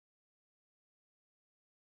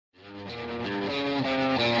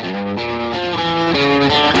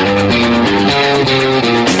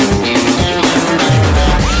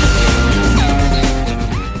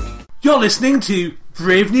You're listening to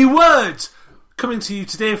Brave New Words, coming to you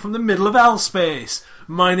today from the middle of L-Space.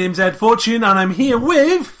 My name's Ed Fortune, and I'm here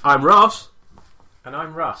with... I'm Ross. And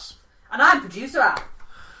I'm Russ. And I'm Producer Al.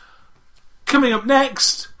 Coming up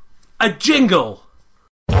next, a jingle.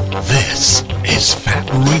 This is Fat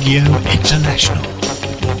Radio International.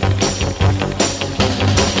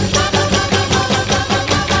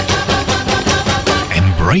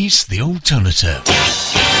 Embrace the alternative.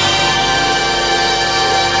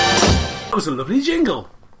 That was a lovely jingle.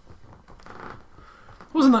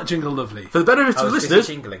 Wasn't that jingle lovely? For the benefit of the listeners,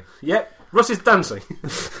 Jingling. yep, Russ is dancing.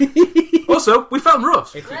 Also, we found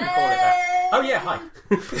Russ. If you can call it that. Oh yeah, hi.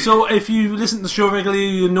 So if you listen to the show regularly,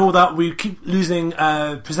 you know that we keep losing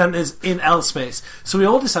presenters in L-Space. So we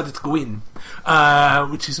all decided to go in,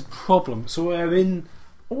 which is a problem. So we're in...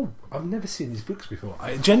 Oh, I've never seen these books before.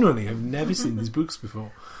 I genuinely have never seen these books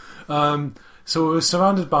before. So we're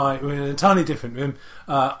surrounded by... We're in an entirely different room,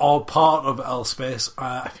 all part of L-Space.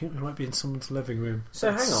 I think we might be in someone's living room.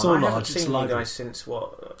 So hang on, so I haven't large, it's seen you lively. guys since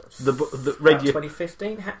what? The radio.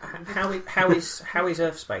 2015. How is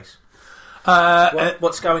Earth space? Uh,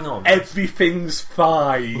 What's going on? Everything's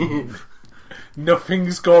fine.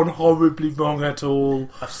 Nothing's gone horribly wrong at all.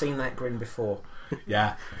 I've seen that grin before.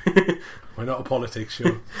 Yeah. We're not a politics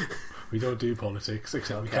show. We don't do politics,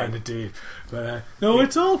 except we kind of do. But no,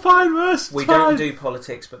 it's all fine, Russ. We fine. don't do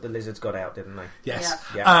politics, but the lizards got out, didn't they? Yes.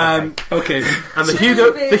 Yeah, Okay. And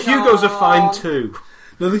the Hugos are fine too.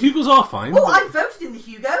 No, the Hugos are fine. Oh, I voted in the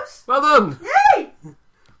Hugos. Well done. Yay!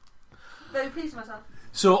 Very pleased with myself.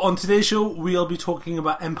 So on today's show, we'll be talking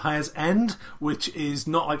about Empire's End, which is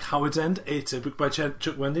not like Howard's End. It's a book by Chuck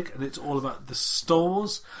Wendig, and it's all about the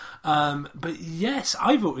stores. But yes,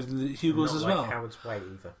 I voted in the Hugos Not as like well. Howard's Way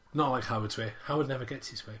either. Not like Howard's way. Howard never gets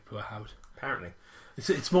his way. Poor Howard. Apparently.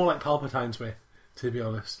 It's more like Palpatine's way, to be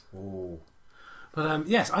honest. Ooh. But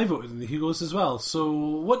yes, I voted in the Hugos as well. So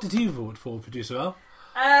what did you vote for, Producer Al?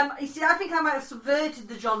 You see, I think I might have subverted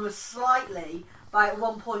the genre slightly by at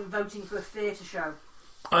one point voting for a theatre show.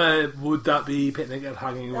 Would that be Picnic at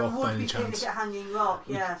Hanging That Rock by would any be chance? Picnic at Hanging Rock,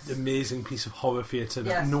 yes. An amazing piece of horror theatre that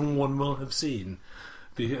Yes. no one will have seen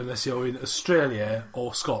unless you're in Australia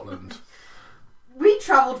or Scotland. We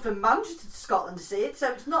travelled from Manchester to Scotland to see it,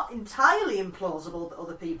 so it's not entirely implausible that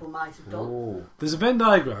other people might have done. Ooh. There's a Venn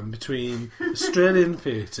diagram between Australian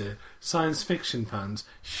theatre, science fiction fans,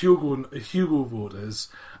 Hugo voters,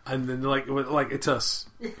 and then like it's us.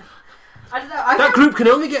 I don't know. That group can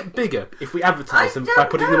only get bigger if we advertise them by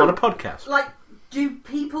putting them on a podcast. Like, do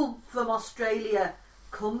people from Australia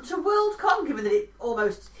come to Worldcon, given that it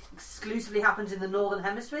almost exclusively happens in the Northern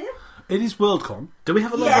Hemisphere? It is Worldcon. Do we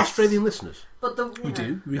have a lot of Yes. Australian listeners? But We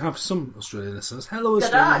do. We have some Australian listeners. Hello, Good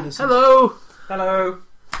Australian eye. listeners. Hello. Hello.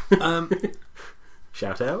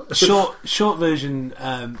 Shout out. Short version.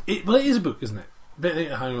 It is a book, isn't it? Picnic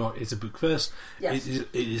at Hanging Rock is a book first. Yes. It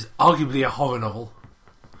is arguably a horror novel.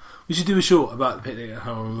 We should do a show about the Picnic at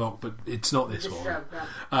Hanging Rock, but it's not this one. show,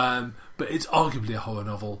 yeah. But it's arguably a horror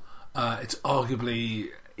novel. It's arguably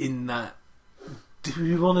in that. Do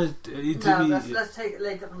we want to? Let's take it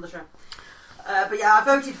later on the show. But yeah, I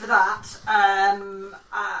voted for that.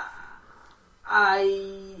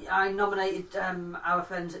 I nominated our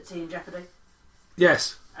friends at Tea and Jeopardy.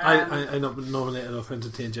 Yes, I nominated our friends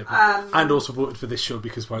at Tea and Jeopardy, and also voted for this show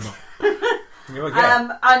because why not?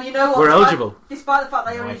 And you know what? We're eligible. Despite the fact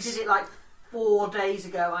they only Nice. did it like 4 days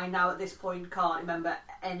ago, I now at this point can't remember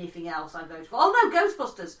anything else I voted for. Oh no,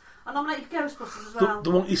 Ghostbusters! I nominated Ghostbusters as well.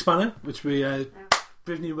 The Wonky Spanner, which we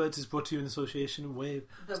Brave New Words is brought to you in association with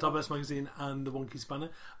Starburst Magazine and the Wonky Spanner,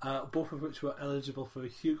 both of which were eligible for a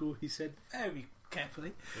Hugo. He said very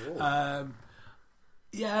carefully. I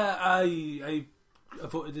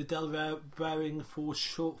voted Adele Baring for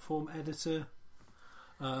short form editor.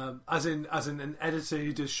 As in an editor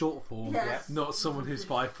who does short form, Yes. not someone who's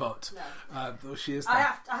 5 foot. No. Though she is. I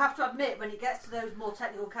have to admit, when it gets to those more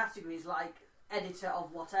technical categories like editor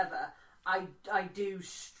of whatever, I do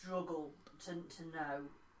struggle to know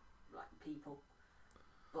like people.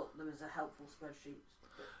 But there was a helpful spreadsheet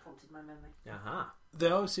that prompted my memory. Aha.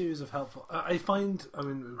 There are a series of helpful. I find. I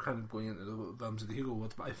mean, we're kind of going into the realms of the Hugo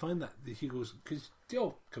Awards, but I find that the Hugos, because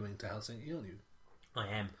you're coming to Helsinki, aren't you? I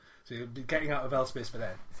am. So you'll be getting out of L-Space for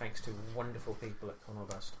then. Thanks to wonderful people at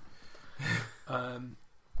Conobust.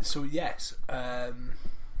 So yes.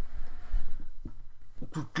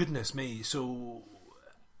 Goodness me. So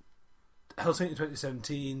Helsinki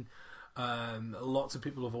 2017. Lots of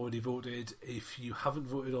people have already voted. If you haven't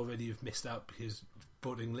voted already, you've missed out because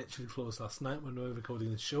voting literally closed last night when we were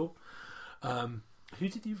recording the show. Who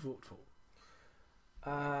did you vote for?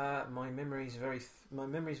 My memory's very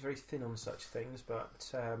thin on such things,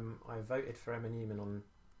 but I voted for Emma Newman on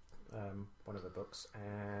one of the books,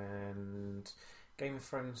 and Game of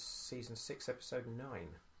Thrones season 6, episode 9.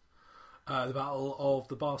 The Battle of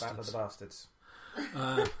the Bastards. Battle of the Bastards.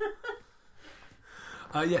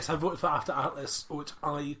 Yes, I voted for After Atlas, which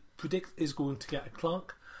I predict is going to get a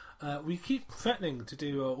Clark. We keep threatening to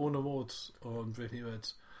do our own awards on Brave New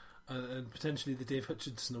Words, and potentially the Dave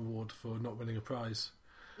Hutchinson Award for not winning a prize.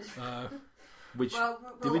 Which Well,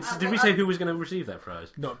 did we say who was going to receive that prize?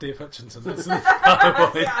 Not Dave Hutchinson. That's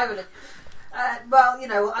the irony. Well,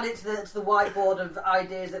 we'll add it to the whiteboard of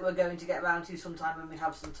ideas that we're going to get around to sometime when we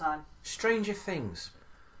have some time. Stranger Things.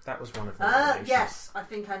 That was one of them. Yes, I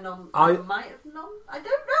think I might have nom. I don't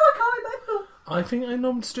know. I can't remember. I think I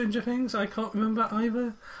nommed Stranger Things. I can't remember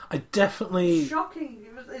either. I definitely. Shocking!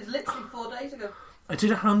 It was literally 4 days ago. I did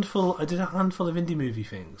a handful of indie movie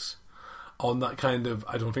things on that kind of.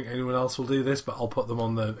 I don't think anyone else will do this, but I'll put them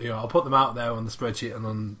on I'll put them out there on the spreadsheet and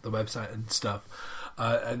on the website and stuff,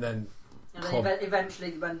 and then. And then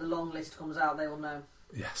eventually, when the long list comes out, they will know.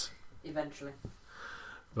 Yes. Eventually.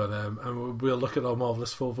 But and we'll look at our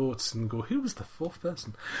marvellous 4 votes and go, who was the 4th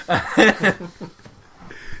person?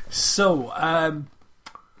 So,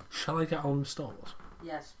 shall I get on with Star Wars?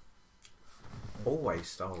 Yes. Always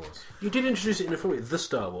Star Wars. You did introduce it in a film, the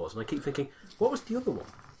Star Wars, and I keep thinking, what was the other one?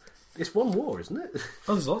 It's one war, isn't it?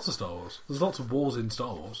 Oh, there's lots of Star Wars. There's lots of wars in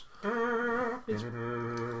Star Wars. Is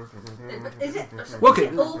it? Okay.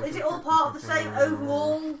 Is it all part of the same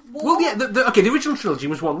overall war? Well, yeah. The original trilogy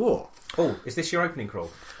was one war. Oh, is this your opening crawl?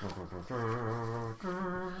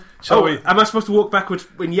 Shall we? Am I supposed to walk backwards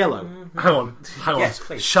in yellow? Hang on. Yes,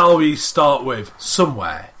 please. Shall we start with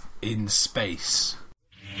Somewhere in Space?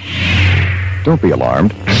 Don't be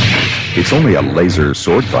alarmed. It's only a laser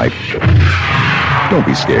sword fight. Don't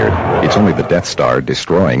be scared. It's only the Death Star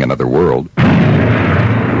destroying another world.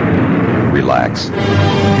 Relax.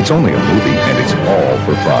 It's only a movie, and it's all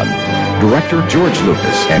for fun. Director George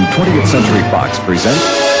Lucas and 20th Century Fox present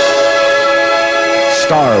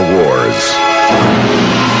Star Wars.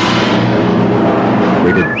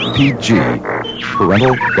 Rated PG.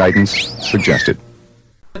 Parental guidance suggested.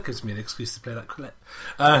 That gives me an excuse to play that clip.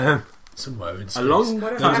 Somewhere in Space. A long What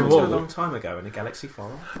There was happened a to a war. long time ago in a galaxy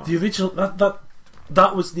far off? The original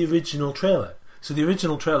that was the original trailer. So the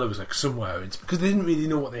original trailer was like somewhere in because they didn't really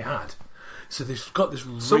know what they had. So they've got this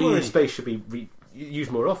Somewhere in really Space should be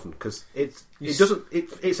used more often because it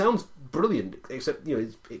sounds brilliant. Except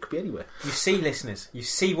it could be anywhere. You see, listeners, you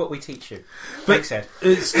see what we teach you. But Thanks, Ed.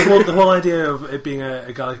 it's the whole idea of it being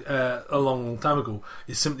a long time ago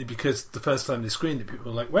is simply because the first time they screened it,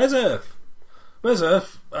 people were like, "Where's Earth? Where's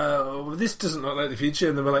Earth? This doesn't look like the future."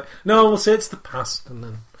 And they were like, "No, we'll say it's the past." And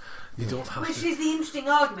then you don't have Which to. is the interesting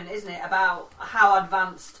argument, isn't it, about how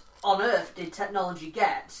advanced on Earth did technology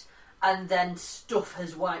get, and then stuff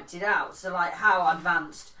has wiped it out. So, like, how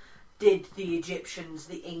advanced did the Egyptians,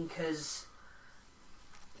 the Incas,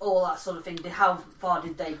 all that sort of thing? How far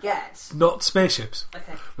did they get? Not spaceships.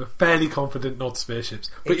 Okay. We're fairly confident not spaceships.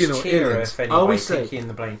 But It's cheerer aliens. if I anyway, always say- Pinky and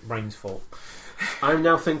the brain's fault. I'm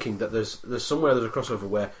now thinking that there's a crossover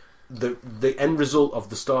where the end result of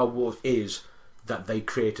the Star Wars is that they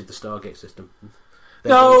created the Stargate system.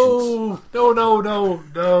 They're ancients.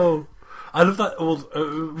 No. I love that old.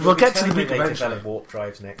 We'll get to the big They eventually. develop warp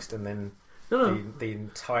drives next, and then No. the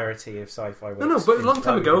entirety of sci-fi. No, but a long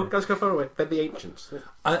time ago, guys go far away. They're the ancients.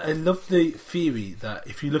 I love the theory that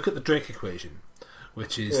if you look at the Drake equation,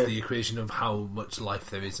 which is the equation of how much life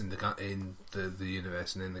there is in the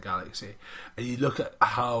universe and in the galaxy, and you look at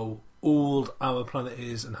how old our planet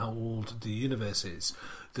is and how old the universe is,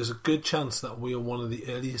 there's a good chance that we are one of the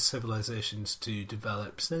earliest civilizations to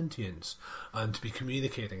develop sentience and to be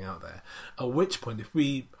communicating out there. At which point, if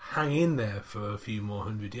we hang in there for a few more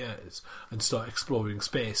 100 years and start exploring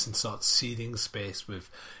space and start seeding space with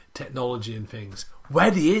technology and things,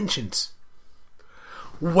 we're the ancients.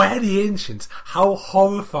 We're the ancients. How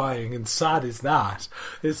horrifying and sad is that?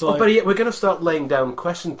 It's like, But yeah, we're going to start laying down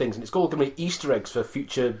question things, and it's all going to be Easter eggs for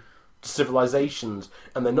future civilizations,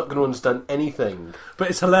 and they're not going to understand anything. but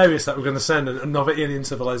it's hilarious that we're going to send another alien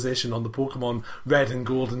civilization on the Pokemon Red and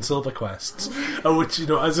Gold and Silver quests, which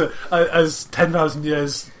as 10,000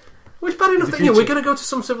 years. Well, it's bad enough The that we're future. going to go to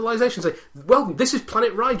some civilization and say, "Well, this is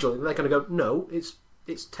Planet Rigel," and they're going to go, "No,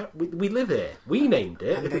 we live here. We named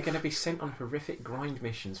it." And they're going to be sent on horrific grind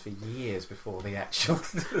missions for years before the actual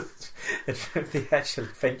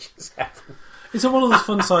adventures happen. It's one of those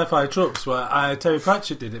fun sci-fi tropes where Terry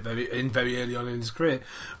Pratchett did it very early on in his career,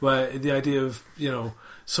 where the idea of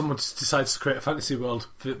someone decides to create a fantasy world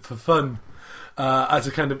for fun as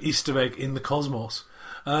a kind of Easter egg in the cosmos.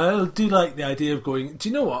 I do like the idea of going, do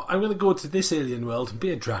you know what? I'm going to go to this alien world and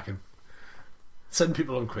be a dragon. Send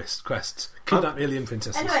people on quests. Kidnap alien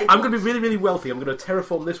princesses. Anyway, I'm going to be really, really wealthy. I'm going to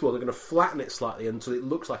terraform this world. I'm going to flatten it slightly until it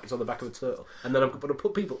looks like it's on the back of a turtle. And then I'm going to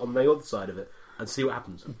put people on the other side of it and see what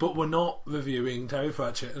happens. But we're not reviewing Terry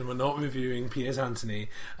Pratchett and we're not reviewing Piers Anthony.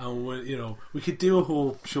 And we could do a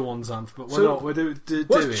whole show on Xanth, but we're not. We're doing.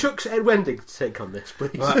 What's Chuck's Ed Wendig take on this,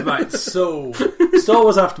 please? Right. So, Star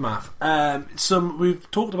Wars Aftermath. We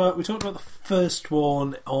talked about the first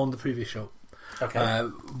one on the previous show. Okay.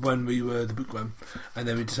 When we were the bookworm, and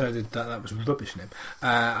then we decided that was a rubbish name,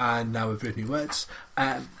 and now we've written new words.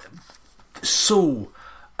 This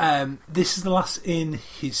is the last in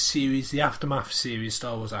his series, the Aftermath series,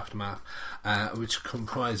 Star Wars Aftermath, which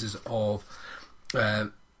comprises of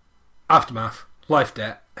Aftermath, Life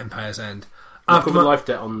Debt, Empire's End. We've covered Life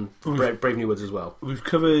Debt on Brave New Worlds as well. We've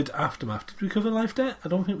covered Aftermath. Did we cover Life Debt? I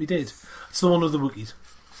don't think we did. It's the one with the Wookiees.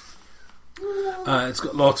 It's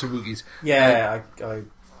got lots of Wookiees. Yeah, I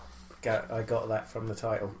got that from the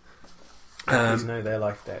title. Please know their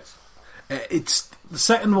life debts. It's the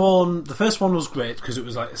second one. The first one was great because it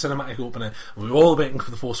was like a cinematic opener, and we were all waiting for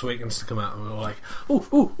the Force Awakens to come out, and we were like,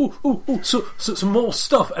 "Oh!" So some more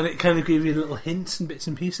stuff, and it kind of gave you little hints and bits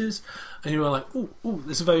and pieces, and you were like, "Oh,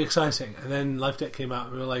 this is very exciting." And then Life Debt came out,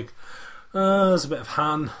 and we were like, "There's a bit of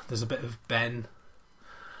Han, there's a bit of Ben."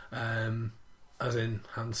 As in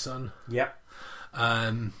Han's son. Yep.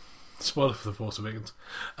 Spoiler for the Force Awakens.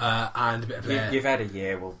 And a bit of You've had a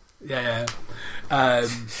year, well. Yeah. No,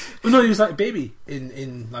 he was like a baby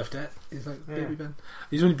in Life Debt. He's like baby Ben.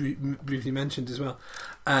 He's only briefly mentioned as well.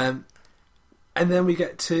 And then we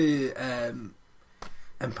get to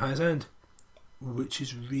Empire's End, which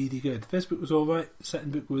is really good. The first book was alright. The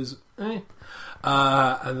second book was and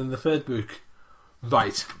then the third book,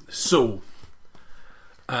 right. So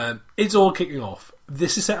it's all kicking off.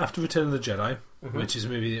 This is set after Return of the Jedi, which is a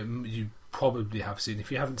movie that you probably have seen. If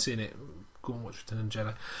you haven't seen it, go and watch Return of the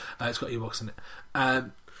Jedi. It's got Ewoks in it.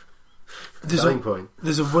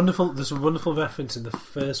 There's a wonderful reference in the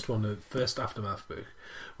first one, the first Aftermath book,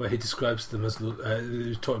 where he describes them as he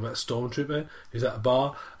was talking about a stormtrooper who's at a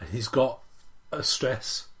bar and he's got a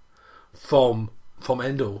stress from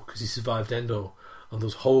Endor because he survived Endor and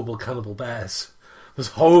those horrible cannibal bears.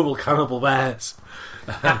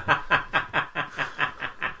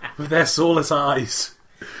 With their soulless eyes.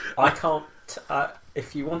 I can't.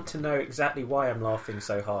 If you want to know exactly why I'm laughing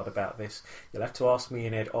so hard about this, you'll have to ask me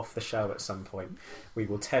and Ed off the show at some point. We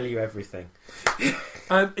will tell you everything.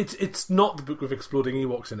 It's not the book with exploding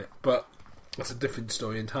Ewoks in it, but that's a different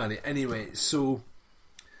story entirely. Anyway, so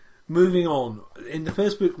moving on. In the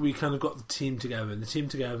first book, we kind of got the team together, and the team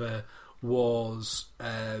together was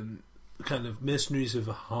kind of Mercenaries of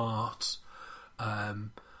the Heart.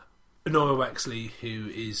 Nora Wexley, who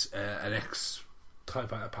is an ex-TIE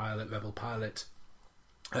Fighter pilot, rebel pilot.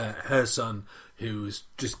 Her son, who's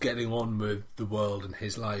just getting on with the world and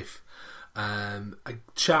his life. A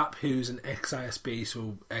chap who's an ex-ISB,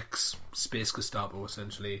 so ex-Space Gestapo,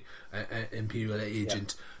 essentially, Imperial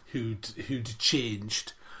agent, who'd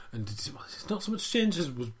changed. And not so much changed as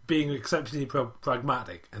was being exceptionally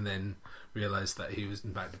pragmatic, and then realised that he was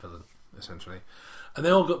in fact a villain, essentially. And they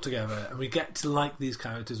all got together, and we get to like these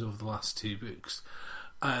characters over the last two books.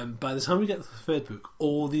 By the time we get to the third book,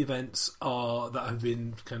 all the events that have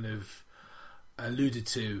been kind of alluded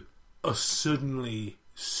to are suddenly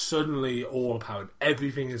all apparent.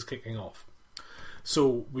 Everything is kicking off.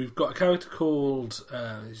 So we've got a character called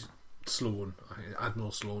Sloane,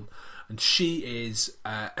 Admiral Sloane, and she is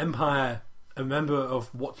Empire, a member of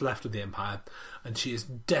what's left of the Empire, and she is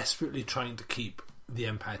desperately trying to keep the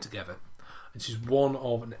Empire together. And she's one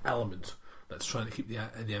of an element that's trying to keep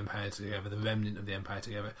the Empire together, the remnant of the Empire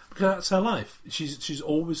together, because that's her life. She's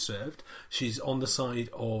always served. She's on the side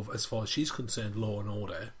of, as far as she's concerned, law and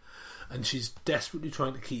order, and she's desperately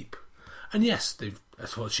trying to keep. And yes,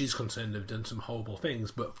 as far as she's concerned, they've done some horrible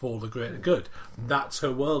things, but for the greater good. That's her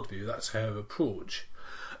worldview. That's her approach.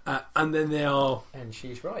 And then they are, and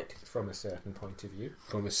she's right from a certain point of view.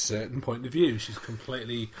 From a certain point of view, she's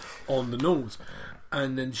completely on the nose.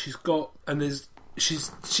 And then she's got her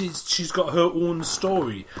own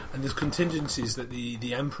story, and there's contingencies that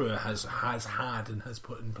the Emperor has had and has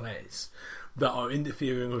put in place that are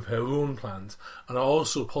interfering with her own plans and are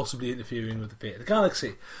also possibly interfering with the fate of the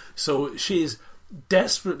galaxy. So she is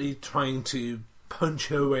desperately trying to punch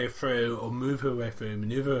her way through, or move her way through,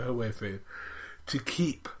 maneuver her way through, to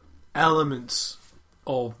keep elements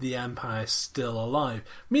of the Empire still alive.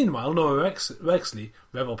 Meanwhile, Nora Rexley,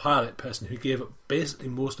 rebel pilot person who gave up basically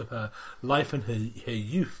most of her life and her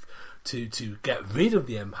youth to get rid of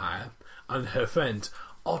the Empire, and her friends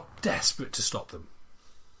are desperate to stop them.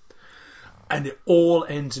 And it all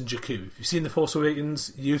ends in Jakku. If you've seen The Force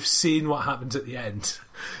Awakens, you've seen what happens at the end.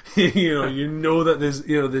 you know that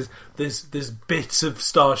there's bits of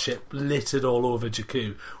Starship littered all over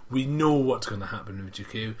Jakku. We know what's going to happen with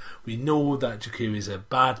Jakku. We know that Jakku is a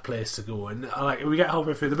bad place to go. And we get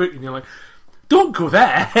halfway through the book, and you're like, "Don't go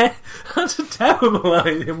there! That's a terrible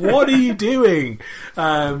idea. What are you doing?"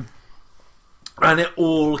 And it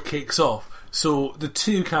all kicks off. So the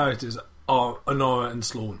two characters are Honora and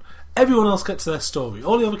Sloane. Everyone else gets their story.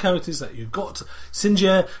 All the other characters that you've got,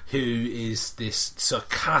 Sinjir, who is this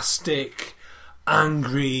sarcastic,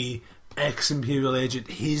 angry ex-Imperial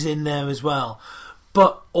agent, he's in there as well.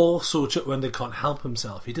 But also, Chuck Wendig can't help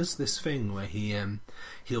himself. He does this thing where he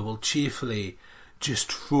will cheerfully just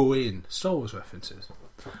throw in Star Wars references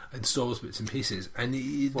and Star Wars bits and pieces. And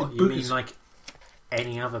you mean like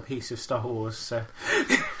any other piece of Star Wars?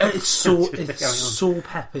 It's so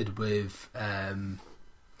peppered with.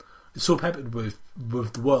 It's so peppered with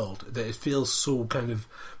the world that it feels so kind of,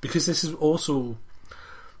 because this is also,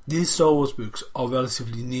 these Star Wars books are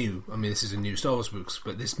relatively new. I mean, this is a new Star Wars books,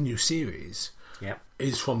 but this new series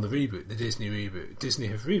is from the reboot, the Disney reboot. Disney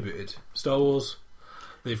have rebooted Star Wars.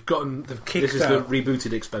 They've kicked This is out. the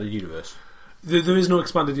rebooted expanded universe. There is no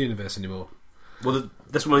expanded universe anymore. Well,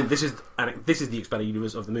 this is the expanded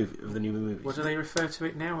universe of the new movies. What do they refer to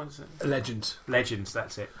it now? Is it Legends. Legends?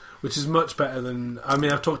 That's it. Which is much better than... I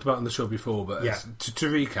mean, I've talked about it on the show before, but to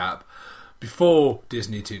recap, before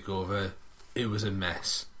Disney took over, it was a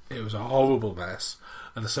mess. It was a horrible mess.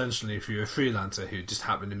 And essentially, if you're a freelancer who just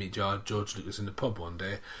happened to meet George Lucas in the pub one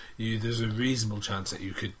day, there's a reasonable chance that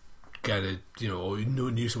you could get or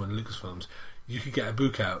knew someone in Lucasfilms, you could get a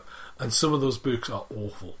book out. And some of those books are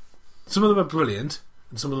awful. Some of them are brilliant,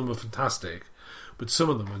 and some of them are fantastic, but some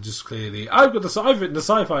of them are just clearly, I've written a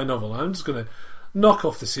sci-fi novel, I'm just going to knock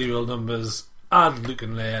off the serial numbers, add Luke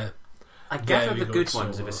and Leia. I gather the good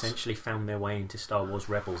ones have essentially found their way into Star Wars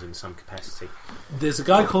Rebels in some capacity. There's a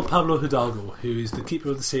guy called Pablo Hidalgo, who is the keeper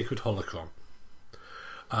of the sacred holocron.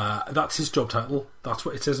 That's his job title. That's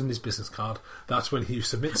what it says on his business card. That's when he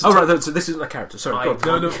submits. Oh right, so this isn't a character. Sorry,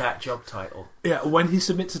 that job title. Yeah, when he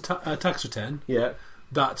submits a tax return. Yeah.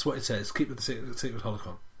 That's what it says. Keep with the sacred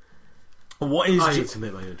holocron. I need to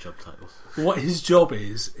make my own job titles. What his job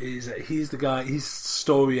is that he's the guy. He's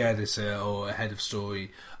story editor or head of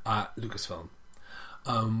story at Lucasfilm.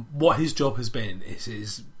 What his job has been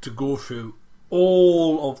is to go through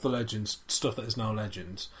all of the Legends stuff that is now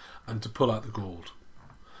Legends and to pull out the gold.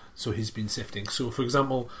 So he's been sifting. So, for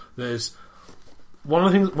example, there's one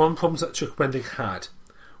of the problems that Chuck Wendig had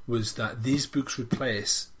was that these books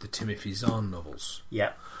replace the Timothy Zahn novels.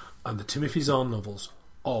 Yeah. And the Timothy Zahn novels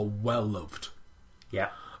are well loved. Yeah.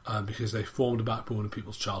 Because they formed a backbone of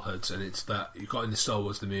people's childhoods, and it's that you got into Star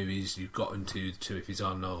Wars the movies, you got into the Timothy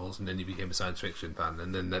Zahn novels, and then you became a science fiction fan,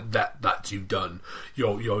 and then that's you done.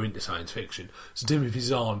 You're into science fiction. So Timothy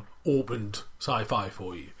Zahn opened sci-fi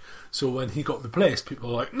for you. So when he got replaced, people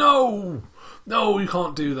were like, no, you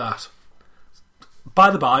can't do that.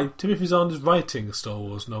 By the by, Timothy Zahn is writing a Star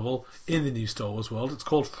Wars novel in the new Star Wars world. It's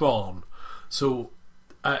called Thrawn. So,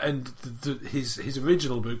 his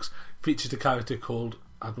original books featured a character called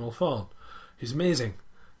Admiral Thrawn, who's amazing.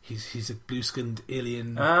 He's a blue-skinned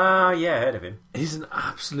alien. Yeah, I heard of him. He's an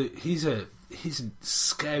absolute. He's a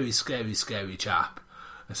scary chap.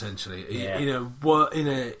 Essentially, yeah.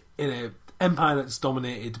 in a empire that's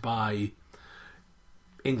dominated by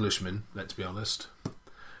Englishmen. Let's be honest.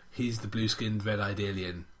 He's the blue-skinned, red-eyed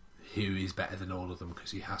alien who is better than all of them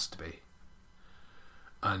because he has to be.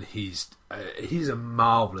 And he's a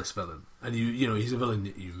marvellous villain, and he's a villain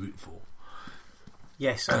that you root for.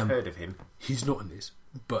 Yes, I've heard of him. He's not in this,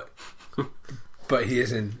 but he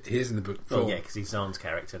is in the book. Oh yeah, because he's Zahn's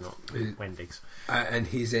character, not Wendig's. And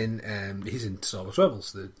he's in Star Wars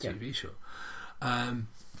Rebels, the TV show. One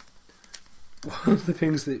of the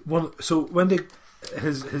things so Wendig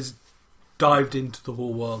has dived into the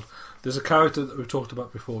whole world. There's a character that we've talked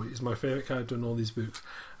about before. He's my favourite character in all these books,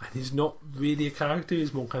 and he's not really a character.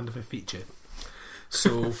 He's more kind of a feature.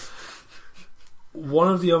 So one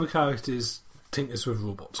of the other characters tinkers with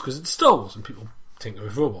robots because it's Star Wars and people tinker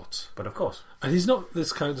with robots. But of course, and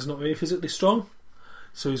this character's not very physically strong.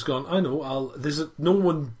 So he's gone, I know. No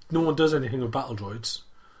one does anything with battle droids.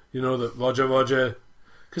 That Roger,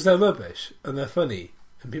 because they're rubbish and they're funny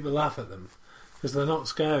and people laugh at them because they're not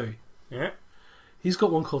scary. Yeah. He's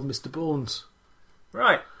got one called Mr. Bones.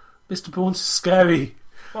 Right. Mr. Bones is scary.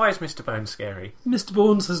 Why is Mr. Bones scary? Mr.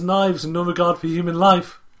 Bones has knives and no regard for human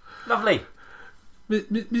life. Lovely.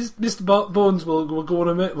 Mr. Bones will go on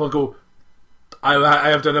a minute. Will go. I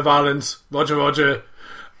have done a violence. Roger, Roger.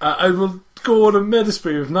 I will go on a murder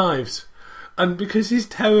spree with knives. And because he's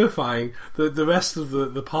terrifying, the rest of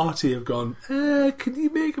the party have gone, can you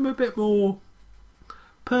make him a bit more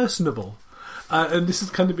personable? And this has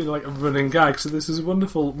kind of been like a running gag. So this is a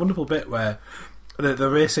wonderful, wonderful bit where they're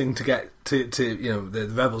racing to get to the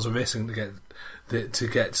rebels are racing to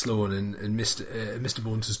get Sloan, and Mr.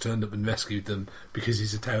 Bones has turned up and rescued them because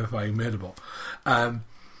he's a terrifying murder bot.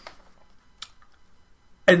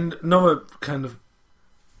 And Nora kind of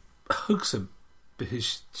hugs him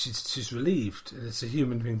because she's relieved, and it's a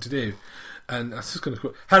human thing to do. And I was just going to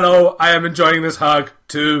quote, "Hello, I am enjoying this hug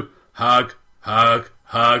too. Hug, hug,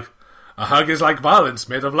 hug. A hug is like violence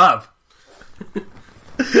made of love."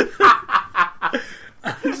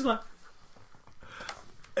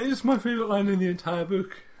 It's my favourite line in the entire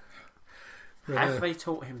book. Have they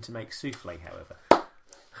taught him to make souffle, however?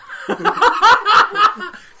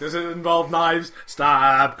 Does it involve knives?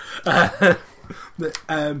 Stab.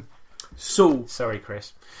 So, sorry,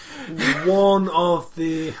 Chris. one of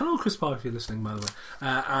the... Hello, Chris Park, if you're listening, by the way.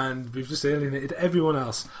 And we've just alienated everyone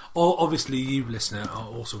else. Obviously, you, listener, are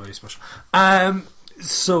also very special.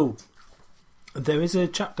 So, there is a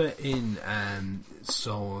chapter in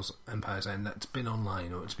Star Wars Empire's End that's been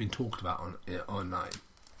online, or it's been talked about online.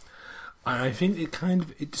 And I think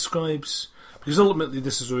it describes... Because ultimately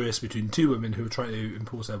this is a race between two women who are trying to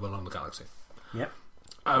impose their will on the galaxy. Yep.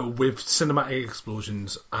 With cinematic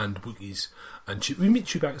explosions and Wookiees. And we meet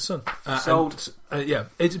Chewbacca's son. Sold. Yeah,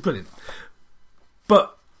 it's brilliant.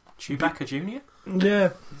 But... Chewbacca Jr.?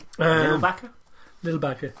 Yeah. Little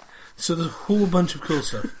Bacca. So there's a whole bunch of cool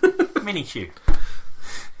stuff. Mini Chew.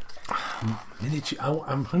 Mini Chew.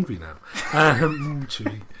 I'm hungry now.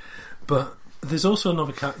 Chewy. But there's also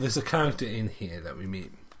another... There's a character in here that we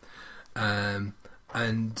meet. And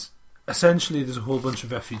essentially there's a whole bunch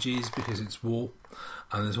of refugees because it's war,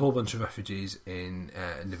 and there's a whole bunch of refugees in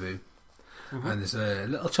Naboo. Mm-hmm. And there's a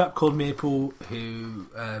little chap called Maple who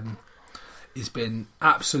he's been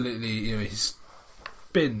absolutely, he's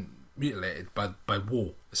been mutilated by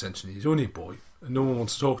war, essentially. He's only a boy and no one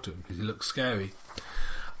wants to talk to him because he looks scary.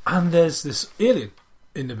 And there's this alien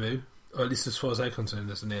in Naboo, or at least as far as I'm concerned,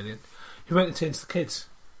 there's an alien who entertains the kids.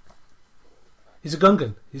 He's a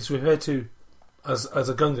Gungan. He's referred to as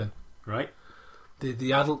a Gungan. Right.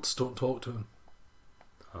 The adults don't talk to him.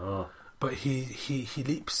 Oh. But he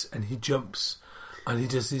leaps and he jumps and he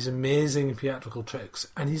does these amazing theatrical tricks,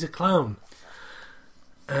 and he's a clown.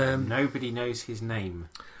 Nobody knows his name.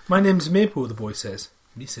 My name's Maple, the boy says.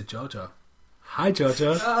 Misa Jar Jar. Hi, Jar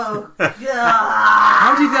Jar. Oh, God.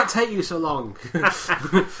 How did that take you so long?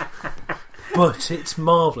 But it's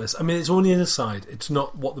marvellous. I mean, it's only an aside. It's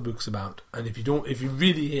not what the book's about. And if you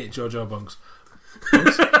really hate Jar Jar Binks,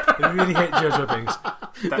 if you really hate Jar Jar Binks,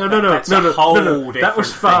 No. That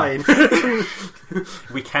was fine.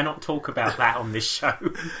 We cannot talk about that on this show.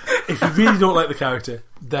 If you really don't like the character,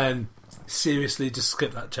 then seriously, just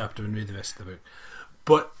skip that chapter and read the rest of the book.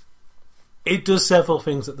 But it does several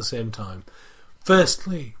things at the same time.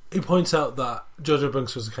 Firstly, it points out that Jar Jar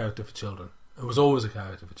Binks was a character for children. It was always a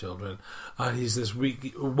character for children, and he's this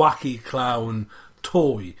wacky clown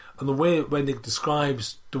toy. And the way when it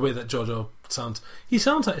describes the way that Jar Jar sounds, he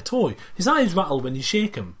sounds like a toy. His eyes rattle when you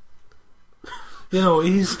shake him.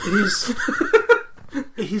 He's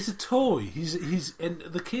he's a toy. He's and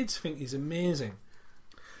the kids think he's amazing.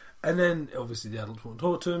 And then obviously the adults won't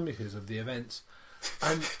talk to him because of the events,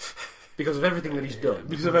 and because of everything that he's done.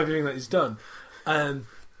 Because of everything that he's done. And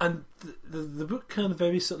the book kind of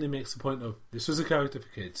very subtly makes the point of, this was a character for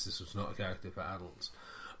kids, this was not a character for adults.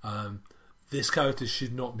 This character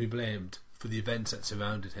should not be blamed for the events that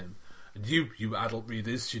surrounded him. And you adult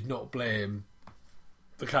readers, should not blame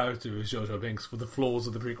the character of Jar Jar Binks for the flaws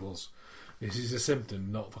of the prequels. This is a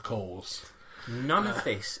symptom, not the cause. None of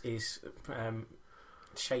this is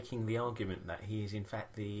shaking the argument that he is in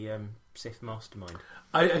fact the Sith mastermind.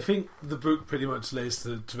 I think the book pretty much lays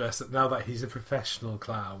to rest that now that he's a professional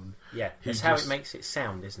clown. Yeah, that's how it makes it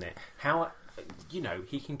sound, isn't it? How,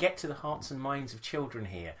 he can get to the hearts and minds of children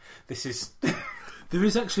here. This is... There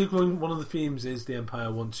is actually one of the themes is the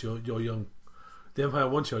Empire wants you're young. The Empire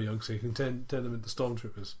wants you're young so you can turn them into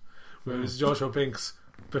stormtroopers. Whereas Jar Jar Binks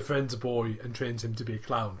befriends a boy and trains him to be a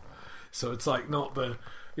clown. So it's like not the...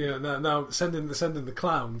 now sending the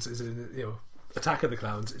clowns is Attack of the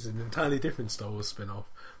Clowns is an entirely different Star Wars spin-off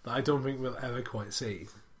that I don't think we'll ever quite see.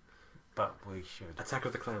 But we should. Attack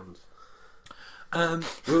of the Clowns.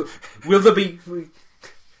 Will there be...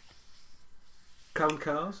 clown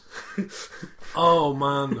cars. Oh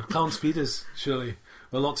man, clown speeders, surely.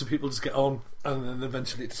 Where lots of people just get on and then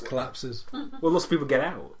eventually it just collapses. Well, lots of people get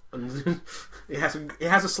out, and it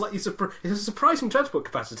has a surprising transport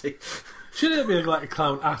capacity. Shouldn't it be like a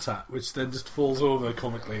clown AT-AT, which then just falls over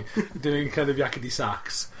comically, doing kind of yakety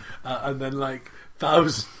sax, and then like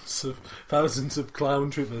thousands of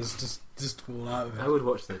clown troopers just fall out of it. I would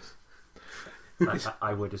watch this.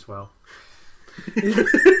 I would as well.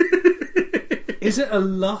 Is it a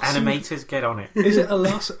loss? Animators, get on it. Is it a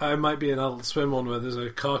loss? It might be an Adult Swim one where there's a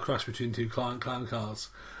car crash between two clown cars,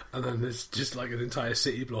 and then there's just like an entire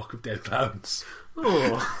city block of dead clowns.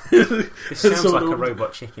 Oh, It sounds like a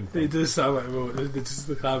Robot Chicken thing. It does sound like a robot.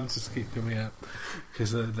 The clowns just keep coming out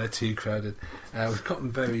because they're too crowded. We've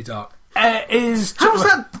gotten very dark. how's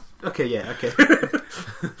that? Okay, yeah, okay.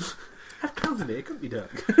 Have clowns in it. It couldn't be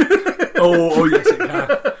dark. Oh yes, it can.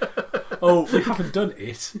 Oh, we haven't done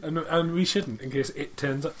it, and we shouldn't in case it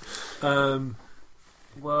turns up.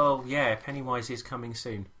 Well, yeah, Pennywise is coming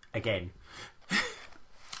soon again.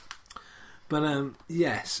 But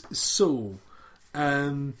yes. So,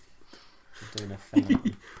 Doing a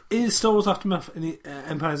thing. is Star Wars Aftermath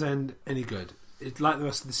Empire's End any good? It's like the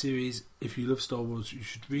rest of the series. If you love Star Wars, you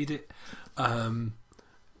should read it.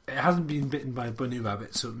 It hasn't been bitten by a bunny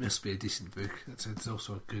rabbit, so it must be a decent book. It's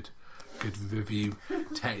also a good review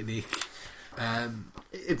technique.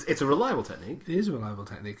 It's a reliable technique. It is a reliable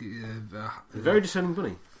technique. Very discerning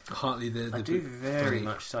bunny. Hartley, the I do book very bunny.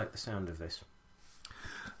 much like the sound of this.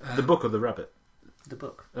 The book or the rabbit? The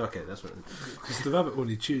book. Okay, that's what. Because the rabbit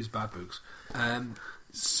only chews bad books.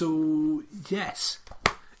 So yes,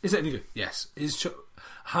 is it any good? Yes.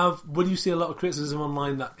 Would you see a lot of criticism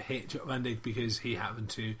online that hate Chuck Wendig because he happened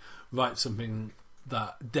to write something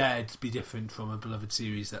that dared to be different from a beloved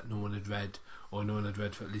series that no one had read or no one had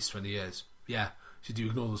read for at least 20 years? Yeah. Should you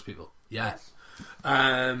ignore those people? Yeah.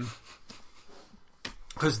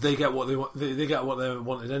 Because they get what they want. They get what they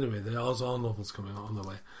wanted anyway. There are novels coming out on the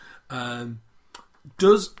way.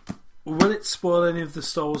 Will it spoil any of the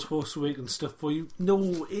Star Wars Force Awakens stuff for you?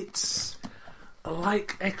 No, it's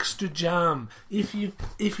like extra jam. If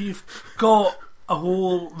you've got a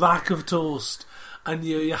whole rack of toast and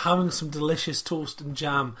you're having some delicious toast and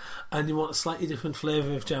jam, and you want a slightly different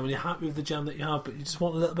flavour of jam, and you're happy with the jam that you have, but you just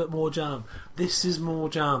want a little bit more jam, this is more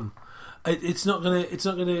jam. It's not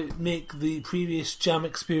gonna make the previous jam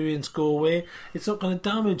experience go away. It's not gonna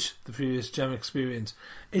damage the previous jam experience.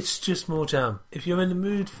 It's just more jam. If you're in the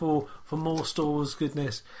mood for more Star Wars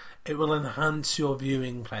goodness, it will enhance your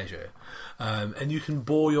viewing pleasure, and you can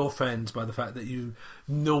bore your friends by the fact that you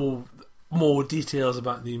know more details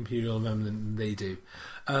about the Imperial Remnant than they do.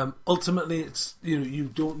 Ultimately, it's you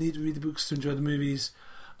don't need to read the books to enjoy the movies.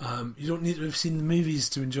 You don't need to have seen the movies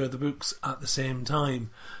to enjoy the books at the same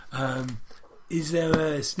time. Is there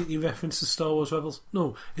a sneaky reference to Star Wars Rebels?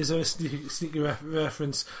 No. Is there a sneaky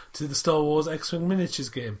reference to the Star Wars X-Wing miniatures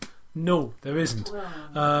game? No, there isn't.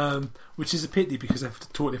 Which is a pity, because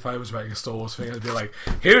if I was writing a Star Wars thing, I'd be like,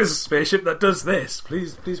 here's a spaceship that does this.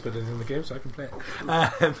 Please put it in the game so I can play it.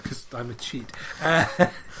 Because I'm a cheat.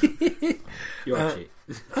 You're a cheat.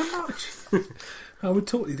 I'm not a cheat. I would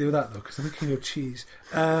totally do that though, because I'm a king of cheese.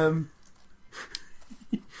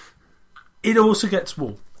 It also gets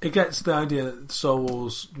war. It gets the idea that Star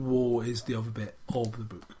Wars war is the other bit of the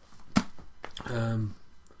book.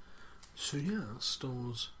 So yeah, Star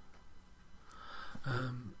Wars.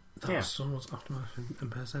 That's Star Wars Aftermath and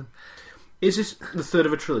Empire's End. Is this the third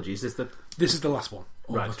of a trilogy? This is the last one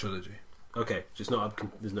of Right. a trilogy. Okay, so it's not.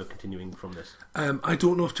 There's no continuing from this. I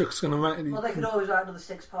don't know if Chuck's going to write any. Well, they could always write another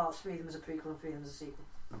 6 parts, 3 of them as a prequel and 3 of them as a sequel.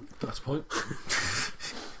 That's the point.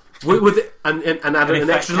 With it, and add And if an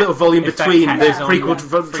that extra ca- little volume if that between the carries on,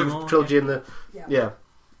 prequel three more, trilogy and the Yeah.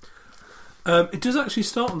 yeah. It does actually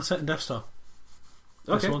start on the second Death Star.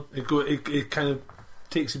 This Okay. one. It kind of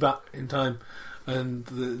takes you back in time, and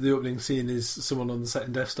the opening scene is someone on the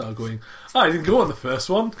second Death Star going, I didn't go on the first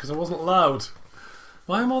one because I wasn't allowed.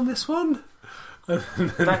 Why am I on this one?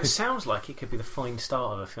 That sounds like it could be the fine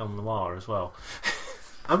start of a film noir as well.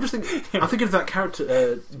 I'm thinking of that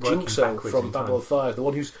character Jinxo backwards from in Babylon 5, the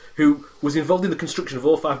one who was involved in the construction of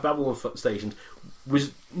all 5 Babylon stations,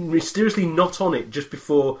 was mysteriously not on it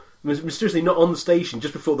mysteriously not on the station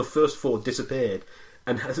just before the first 4 disappeared,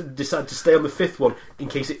 and has decided to stay on the 5th one in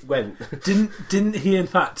case it went. Didn't he in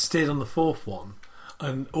fact stayed on the 4th one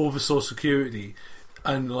and oversaw security,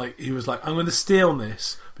 and he was like, I'm going to stay on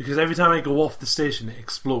this because every time I go off the station it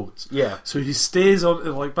explodes. Yeah. So he stays on,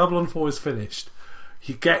 Babylon 4 is finished,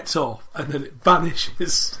 he gets off and then it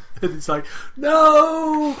vanishes and it's like,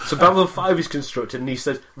 no. So Babylon 5 is constructed and he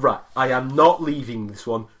says, right, I am not leaving this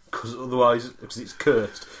one because otherwise, because it's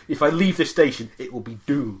cursed. If I leave this station, it will be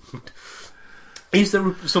doomed. Is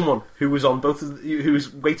there someone who was on both, who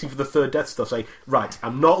was waiting for the third Death Star, saying, "Right,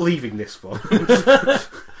 I'm not leaving this one"?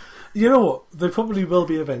 You know what? There probably will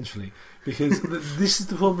be eventually, because this is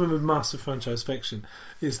the problem with massive franchise fiction: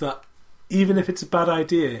 is that even if it's a bad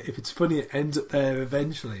idea, if it's funny, it ends up there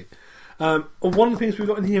eventually. One of the things we've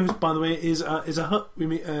got in here, by the way, is a hut. We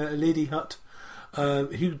meet a lady hut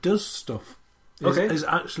who does stuff. Is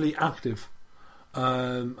actually active.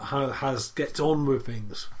 Gets on with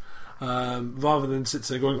things. Rather than sits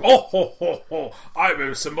there going, "Oh, ho, ho, ho, I'm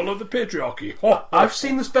a symbol of the patriarchy." Ho, ho, I've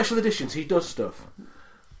seen the special editions. He does stuff.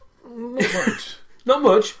 Not much. Not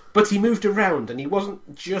much, but he moved around, and he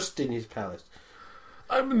wasn't just in his palace.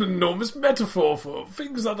 I'm an enormous metaphor for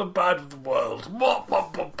things that are bad with the world.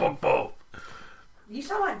 You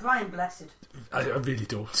sound like Brian Blessed. I really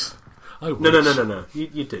don't. I wish. No.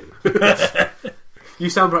 You do. You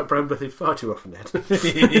sound like Brian Blessed far too often, Ed.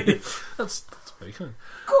 That's very kind.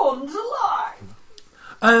 Guns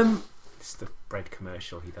alive! It's the bread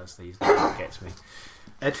commercial he does these days that gets me.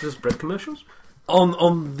 Ed does bread commercials?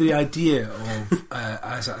 On the idea of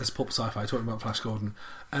as pulp sci-fi, talking about Flash Gordon,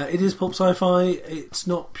 it is pulp sci-fi. It's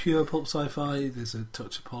not pure pulp sci-fi. There's a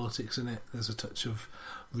touch of politics in it. There's a touch of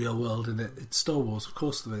real world in it. It's Star Wars, of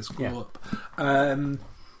course there is. Grow up,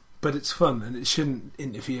 but it's fun, and it shouldn't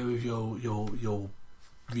interfere with your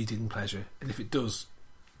reading pleasure. And if it does,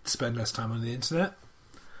 spend less time on the internet.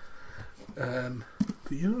 But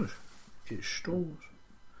yeah, it's Star Wars.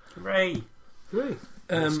 Hooray!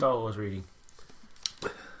 Star Wars reading.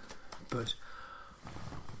 But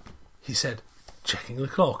he said, checking the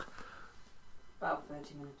clock. About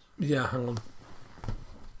 30 minutes. Yeah, hang on.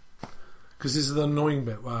 Because this is the annoying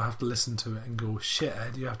bit where I have to listen to it and go, shit,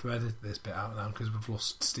 Ed, you have to edit this bit out now because we've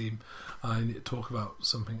lost steam. I need to talk about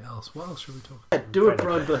something else. What else should we talk about? Ed, do a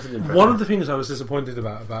Brian Blessed impression. One of the things I was disappointed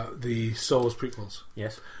about the Star Wars prequels,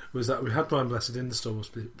 Yes. was that we had Brian Blessed in the Star Wars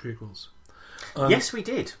prequels. Yes, we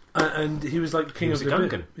did. And he was like the king was of a Naboo.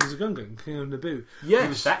 Gungan. He was a Gungan, king of Naboo. Yes. He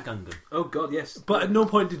was that Gungan. Oh, God, yes. But at no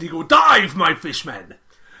point did he go, dive, my fishmen!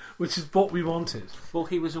 Which is what we wanted. Well,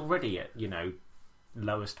 he was already at,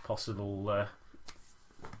 lowest possible...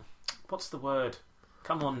 what's the word?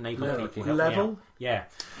 Come on, naval people. help me Level? out. Yeah.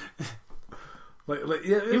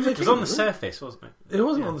 It was on the surface, wasn't it? It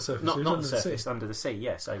wasn't on the surface. Not it was on under the surface, sea. under the sea,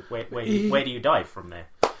 yeah. So where do you dive from there?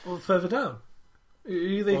 Or further down.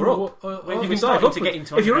 You Or up. Well, You we can dive started to upwards. get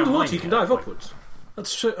into If you're underground underwater, you can mining dive at that upwards.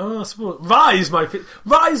 That's true. Oh, I suppose.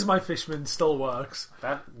 Rise, my fishman still works.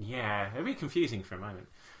 It'd be confusing for a moment.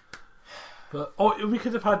 But we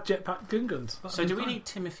could have had jetpack Gungans. So do we need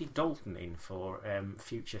Timothy Dalton in for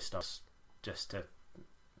future stuff just to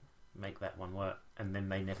make that one work? And then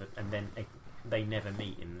they never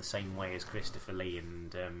meet in the same way as Christopher Lee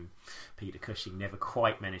and Peter Cushing never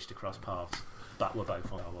quite managed to cross paths, but were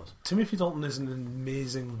both on Star Wars. Timothy Dalton is an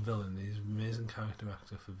amazing villain. He's an amazing character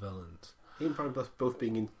actor for villains. He and Brian Blessed both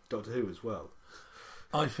being in Doctor Who as well.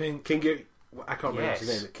 I think I can't remember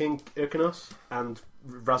his name. King Urkanos and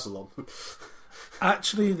Razalon.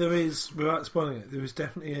 actually there is, without spoiling it, there is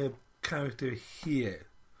definitely a character here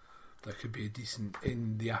that could be a decent,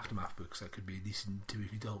 in the Aftermath books, that could be a decent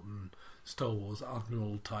Timothy Dalton Star Wars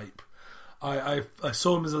Admiral type. I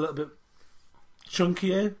saw him as a little bit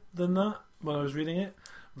chunkier than that when I was reading it.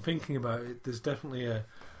 I'm thinking about it. There's definitely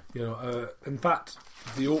in fact,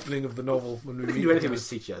 the opening of the novel when we We read can do anything it, with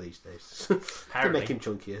CGI these days to Apparently. make him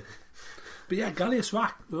chunkier. but yeah, Gallius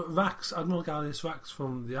Rax, Admiral Gallius Rax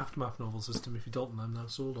from the Aftermath novels as Timothy Dalton. I'm now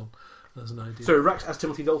sold on as an idea. So Rax as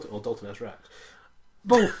Timothy Dalton or Dalton as Rax?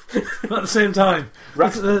 Both at the same time.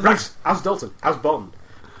 Rax as Dalton as Bond.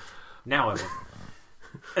 Now I will.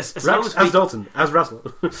 As Rax as Dalton as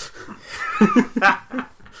Razalon.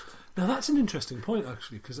 Now that's an interesting point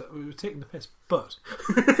actually, because we were taking the piss, but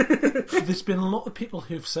there's been a lot of people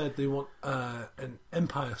who've said they want an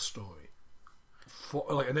Empire story,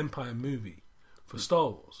 like an Empire movie for Star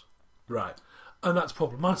Wars, Right. and that's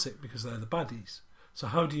problematic because they're the baddies. So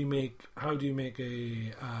how do you make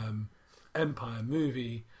a Empire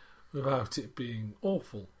movie without it being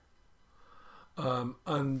awful?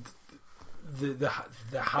 And the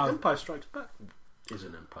how Empire Strikes Back is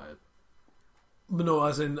an Empire. no,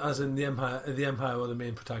 as in the Empire are the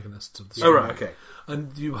main protagonists of the Oh story. right, okay.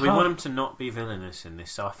 And you We have want them to not be villainous in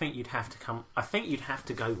this, so I think you'd have to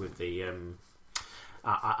go with the.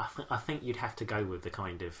 I think you'd have to go with the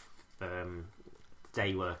kind of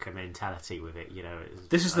day worker mentality with it.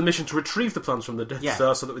 This is the mission to retrieve the plans from the Death Yeah.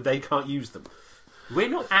 Star so that they can't use them. We're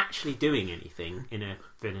not actually doing anything in a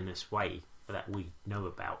villainous way that we know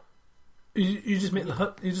about. You just make the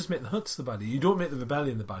Hutts the baddie. You don't make the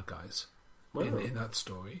rebellion the bad guys Wow. in that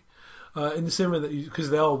story. In the same way that because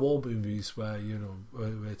they are war movies where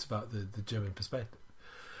where it's about the German perspective.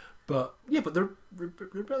 But Yeah, but the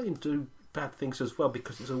rebellion do bad things as well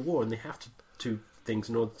because it's a war and they have to do things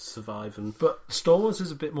in order to survive. And But Star Wars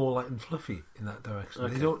is a bit more light and fluffy in that direction.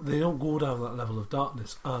 Okay. They don't go down that level of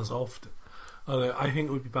darkness as often. And I think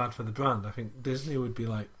it would be bad for the brand. I think Disney would be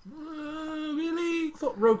like, really? I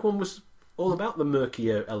thought Rogue One was all about the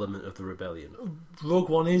murkier element of the rebellion. Rogue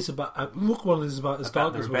One is about as About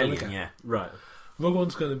dark the as we're going to rebellion, get. yeah. Right. Rogue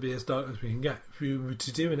One's going to be as dark as we can get. If we were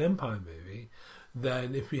to do an Empire movie,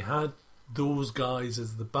 then if we had those guys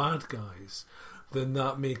as the bad guys, then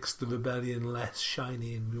that makes the rebellion less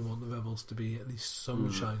shiny, and we want the rebels to be at least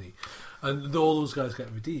some shiny, and all those guys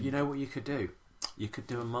get redeemed. You know what you could do? You could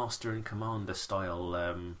do a Master and Commander style,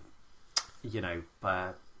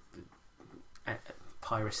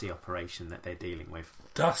 piracy operation that they're dealing with.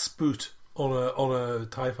 Das Boot on a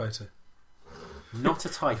TIE fighter, Not a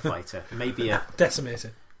TIE fighter, maybe a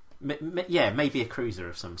decimator. maybe a cruiser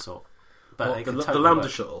of some sort. But What, it the could totally Lambda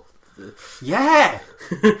work. shuttle. Yeah,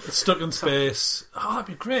 Stuck in space. Oh, that'd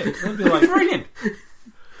be great. That'd be like brilliant.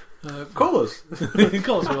 Colours.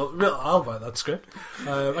 I'll write that script.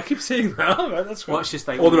 I keep saying that. I'll write that script. Watch as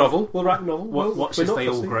they Or the novel. We'll write a novel. Watch We're as not they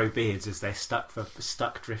all fussy. grow beards as they're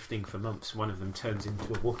stuck drifting for months. One of them turns into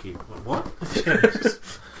a Wookiee. What?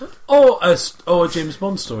 Or a James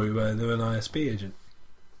Bond story where they're an ISB agent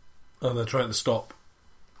and they're trying to stop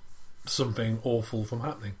something awful from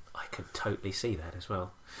happening. I could totally see that as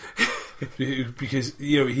well. Because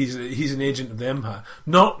he's an agent of the Empire,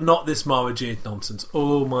 not this Mara Jade nonsense.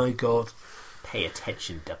 Oh my god! Pay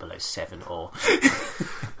attention, 007, or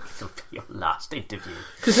it'll be your last interview.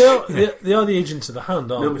 Because they are the agents of the hand,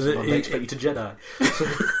 No, aren't Mr. Bond, they expect you to Jedi.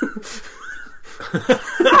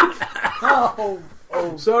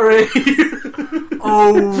 Oh, sorry.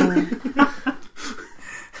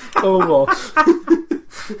 Oh, boss.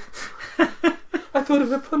 I thought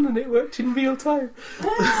of a pun and it worked in real time.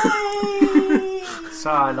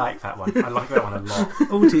 So I like that one. I like that one a lot.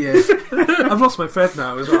 Oh dear! I've lost my thread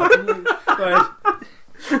now as well. Right.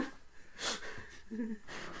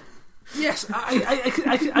 Yes,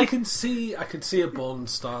 I can see a Bond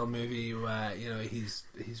style movie where he's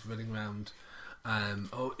running around.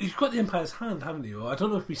 You've got the Empire's Hand, haven't you? Or I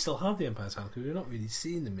don't know if we still have the Empire's Hand because we're not really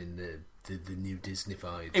seeing them in the new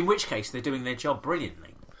Disney-fied. In which case, they're doing their job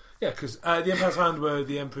brilliantly. Yeah, because the Empire's Hand were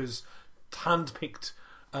the Emperor's hand-picked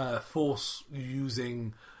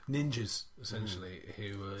force-using ninjas, essentially,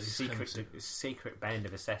 who were secret band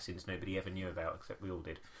of assassins nobody ever knew about, except we all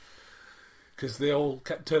did. Because they all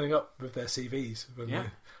kept turning up with their CVs. Yeah.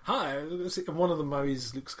 Hi, and one of them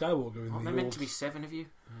marries Luke Skywalker. Aren't there meant to be 7 of you?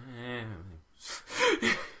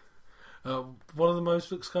 One of them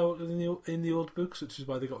marries Luke Skywalker in the old books, which is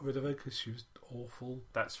why they got rid of her, because she was awful.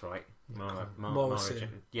 That's right. Mara Sue.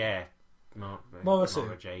 Yeah. Mara Sue.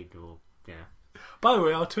 Mara Jade, or, yeah. By the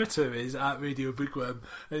way, our Twitter is @Radio Bookworm,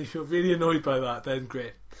 and if you're really annoyed by that, then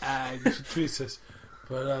great. You should tweet us.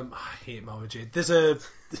 But I hate Mara Jade.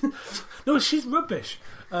 No, she's rubbish.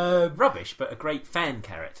 Rubbish, but a great fan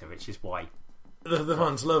character, which is why. The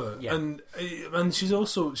fans love her, Yeah. and she's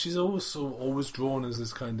also always drawn as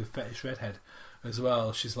this kind of fetish redhead as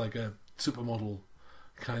well. She's like a supermodel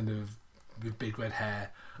kind of with big red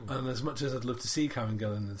hair. And as much as I'd love to see Karen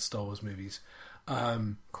Gillan in the Star Wars movies,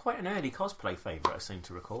 Quite an early cosplay favourite, I seem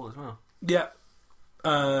to recall as well. yeah,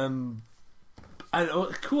 and a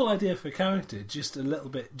cool idea for a character. Just a little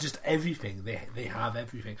bit, just everything. They have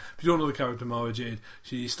everything. If you don't know the character Mara Jade,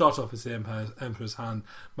 she starts off as the Emperor's Hand,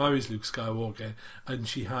 marries Luke Skywalker, and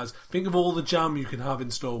she has. Think of all the jam you can have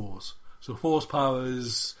in Star Wars. So force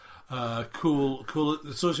powers. Cool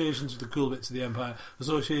associations with the cool bits of the Empire,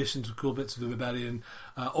 associations with cool bits of the Rebellion.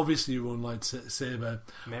 Obviously, your own lightsaber.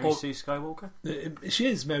 Mary Sue Skywalker? She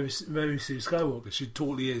is Mary Sue Skywalker. She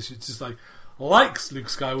totally is. She's just like likes Luke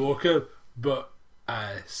Skywalker, but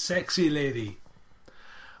a sexy lady.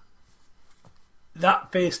 That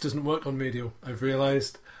face doesn't work on radio, I've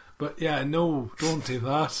realised. But yeah, no, don't do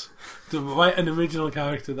that. To write an original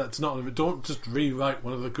character that's not. Don't just rewrite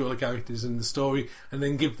one of the cooler characters in the story and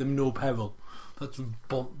then give them no peril. That's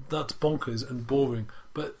bonkers and boring,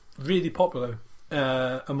 but really popular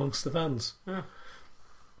amongst the fans. Yeah.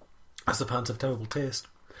 As the fans have terrible taste.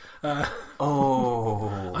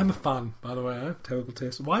 Oh. I'm a fan, by the way. I have terrible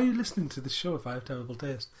taste. Why are you listening to this show if I have terrible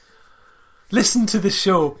taste? Listen to this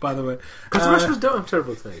show, by the way. Because the rest of us don't have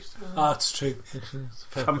terrible taste. That's true. Actually, it's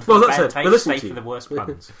fair. Well, that's Bad it. But taste, listen stay to you. for the worst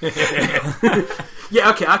puns. Yeah,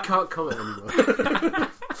 okay, I can't comment anymore.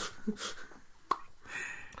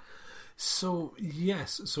 So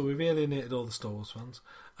yes, so we've alienated all the Star Wars fans.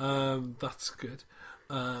 That's good.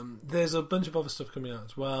 There's a bunch of other stuff coming out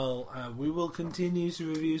as well. We will continue to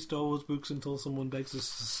review Star Wars books until someone begs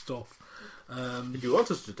us to stop. If you want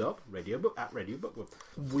us to stop, Radio Book Club.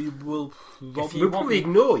 We will We'll probably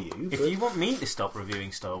ignore you. If you want me to stop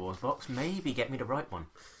reviewing Star Wars books, maybe get me to write one.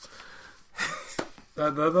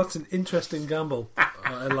 That's an interesting gamble.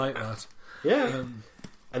 I like that. Yeah.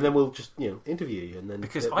 And then we'll just, interview you, and then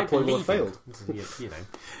Because the I point will believe have failed. you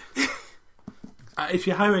know. If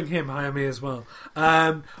you're hiring him, hire me as well.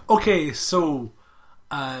 Okay, so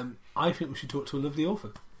I think we should talk to a lovely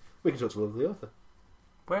author. We can talk to a lovely author.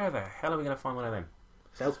 Where the hell are we going to find one of them?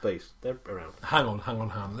 South Space, they're around. Hang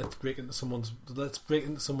on. Let's break into someone's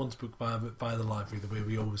book via the library the way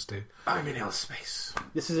we always do. I'm in L-Space.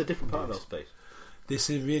 This is a different part of L-Space.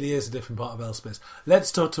 Really is a different part of L-Space.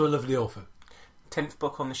 Let's talk to a lovely author. 10th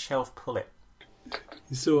book on the shelf, pull it.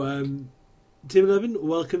 So, Tim Levin,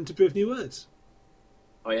 welcome to Brave New Words.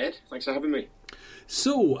 Hi Ed, thanks for having me.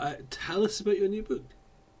 So, tell us about your new book.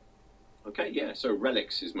 Okay, yeah, so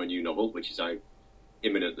Relics is my new novel, which is out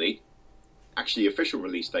imminently. Actually, official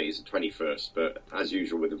release date is the 21st, but as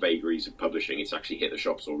usual with the vagaries of publishing, it's actually hit the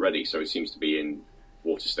shops already, so it seems to be in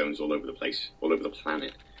Waterstones all over the place, all over the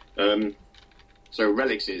planet. So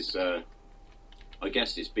Relics is, I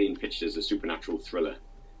guess it's being pitched as a supernatural thriller.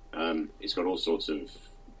 It's got all sorts of,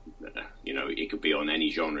 it could be on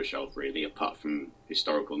any genre shelf really, apart from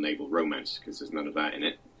historical naval romance, because there's none of that in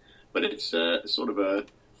it. But it's sort of a,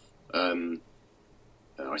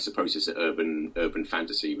 I suppose it's an urban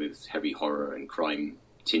fantasy with heavy horror and crime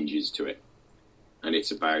tinges to it. And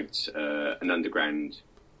it's about an underground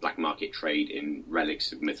black market trade in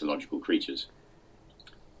relics of mythological creatures.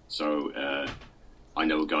 So I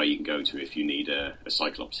know a guy you can go to if you need a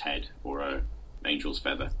cyclops head or an angel's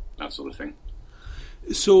feather, that sort of thing.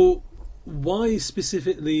 So, why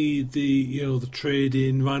specifically the trade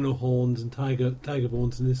in rhino horns and tiger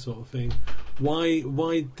bones and this sort of thing?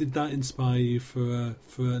 Why did that inspire you for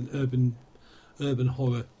an urban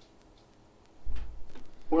horror?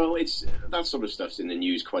 Well, it's that sort of stuff's in the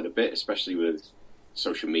news quite a bit, especially with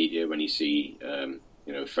social media. When you see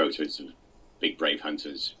photos of big brave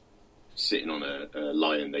hunters sitting on a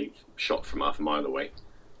lion they've shot from half a mile away,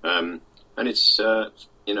 and it's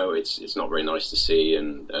it's not very nice to see,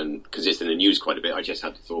 and because it's in the news quite a bit. I just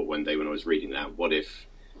had the thought one day when I was reading that, what if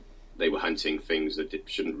they were hunting things that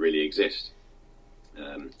shouldn't really exist?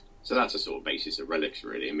 So that's a sort of basis of Relics,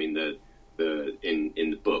 really. I mean,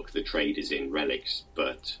 in the book, the trade is in relics,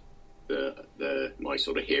 but my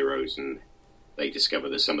sort of heroes, and they discover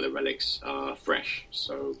that some of the relics are fresh.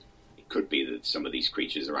 So it could be that some of these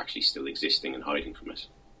creatures are actually still existing and hiding from us.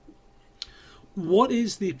 What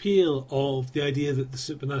is the appeal of the idea that the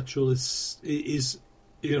supernatural is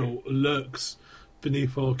lurks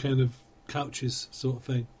beneath our kind of couches, sort of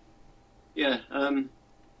thing? Yeah.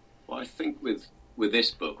 Well, I think with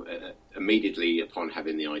this book, immediately upon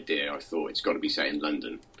having the idea, I thought it's got to be set in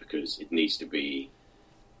London, because it needs to be.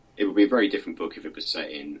 It would be a very different book if it was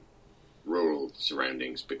set in rural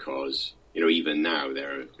surroundings, because even now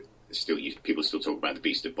there are people still talk about the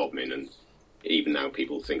Beast of Bodmin, and even now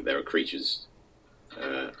people think there are creatures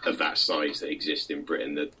of that size that exist in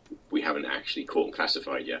Britain that we haven't actually caught and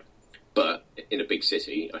classified yet. But in a big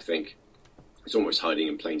city, I think it's almost hiding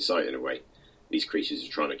in plain sight in a way. These creatures are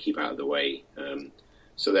trying to keep out of the way.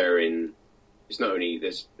 So they're in. It's not only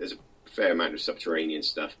there's a fair amount of subterranean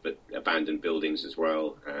stuff, but abandoned buildings as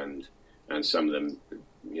well, and some of them,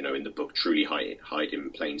 in the book, truly hide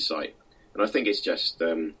in plain sight. And I think it's just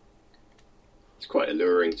it's quite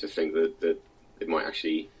alluring to think that it might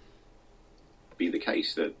actually be the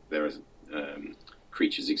case that there are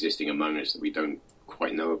creatures existing among us that we don't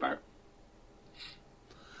quite know about.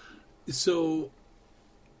 So,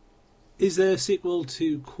 is there a sequel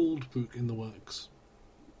to Coldbrook in the works?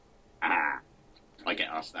 I get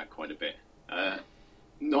asked that quite a bit.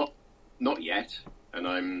 Not yet,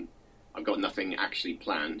 and I've got nothing actually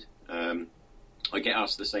planned. I get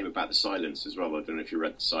asked the same about The Silence as well. I don't know if you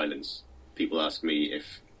read The Silence. People ask me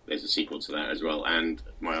if there's a sequel to that as well, and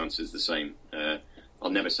my answer is the same. I'll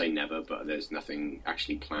never say never, but there's nothing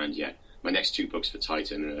actually planned yet. My next 2 books for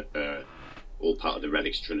Titan are all part of the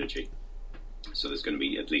Relics trilogy, so there's going to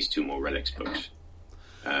be at least 2 more Relics books.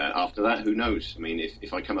 After that, who knows? I mean,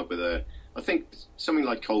 if I come up with I think something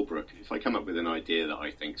like Coldbrook, if I come up with an idea that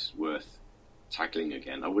I think's worth tackling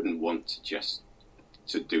again, I wouldn't want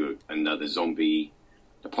to do another zombie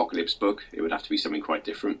apocalypse book. It would have to be something quite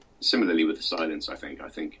different. Similarly with The Silence, I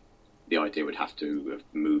think the idea would have to have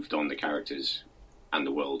moved on the characters and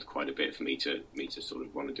the world quite a bit for me to sort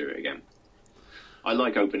of want to do it again. I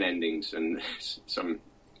like open endings, and some.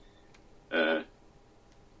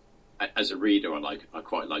 As a reader, I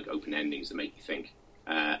quite like open endings that make you think,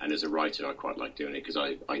 and as a writer, I quite like doing it because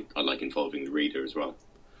I like involving the reader as well.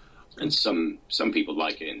 And some people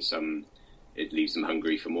like it, and some it leaves them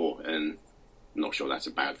hungry for more. And I'm not sure that's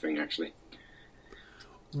a bad thing, actually.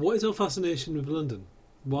 What is our fascination with London?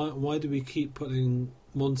 Why do we keep putting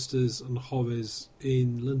monsters and horrors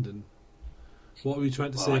in London? What are we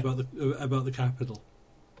trying to say about the capital?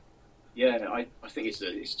 Yeah, I think it's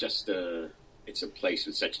a place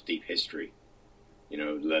with such deep history. You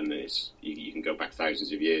know, London is you can go back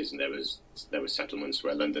thousands of years, and there were settlements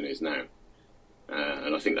where London is now,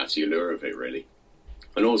 and I think that's the allure of it, really.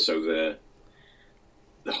 And also the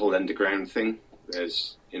whole underground thing. There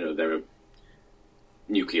are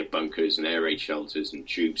nuclear bunkers and air raid shelters and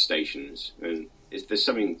tube stations, and there's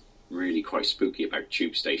something really quite spooky about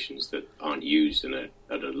tube stations that aren't used and are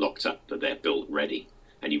locked up, but they're built ready,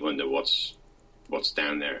 and you wonder what's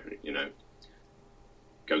down there. You know,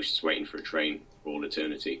 ghosts waiting for a train for all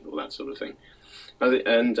eternity, all that sort of thing.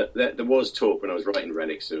 And there was talk when I was writing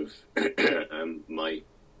Relics of my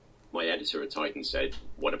editor at Titan said,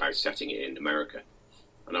 "What about setting it in America?"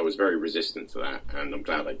 And I was very resistant to that, and I'm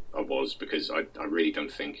glad I was, because I really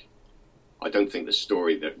don't think the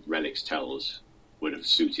story that Relics tells would have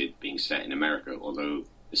suited being set in America. Although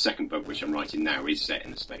the second book, which I'm writing now, is set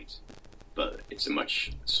in the States, but it's a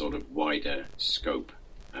much sort of wider scope.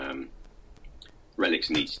 Relics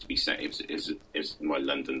needs to be set. It's my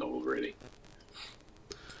London novel, really.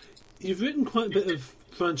 You've written quite a bit of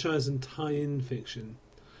franchise and tie-in fiction.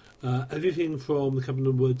 Everything from The Cabin in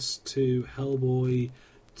the Woods to Hellboy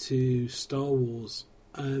to Star Wars.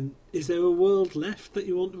 Is there a world left that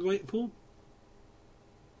you want to write for?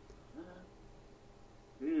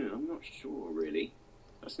 I'm not sure, really.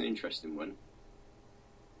 That's an interesting one.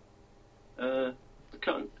 I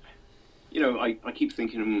can't... I keep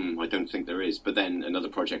thinking, I don't think there is. But then another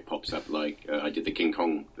project pops up, like I did the King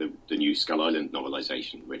Kong, the new Skull Island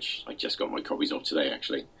novelisation, which I just got my copies of today,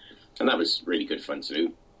 actually. And that was really good fun to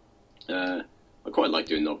do. I quite like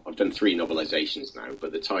doing... I've done 3 novelisations now,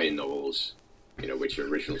 but the tie-in novels, which are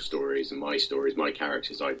original stories and my stories, my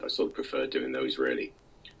characters, I sort of prefer doing those, really.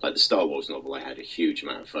 Like the Star Wars novel, I had a huge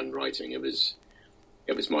amount of fun writing. It was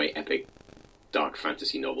my epic dark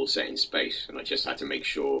fantasy novel set in space, and I just had to make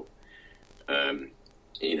sure...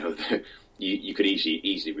 you could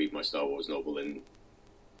easily read my Star Wars novel and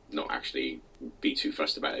not actually be too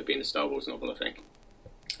fussed about it being a Star Wars novel, I think.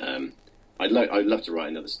 I'd love to write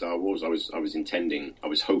another Star Wars. I was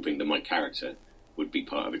hoping that my character would be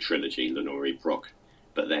part of a trilogy, Lenore Brock,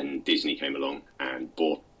 but then Disney came along and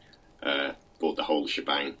bought the whole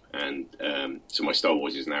shebang, and so my Star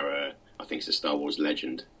Wars is now I think it's a Star Wars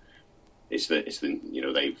legend. It's the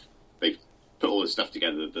they've put all the stuff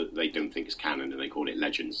together that they don't think is canon, and they call it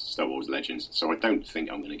Legends, Star Wars Legends. So I don't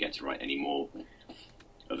think I'm going to get to write any more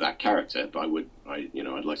of that character, but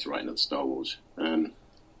I'd like to write another Star Wars. And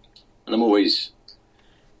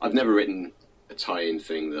I've never written a tie-in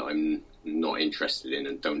thing that I'm not interested in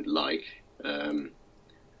and don't like.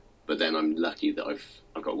 But then I'm lucky that I've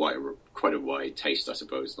got quite a wide taste, I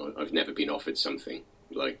suppose. I've never been offered something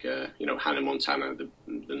like Hannah Montana, the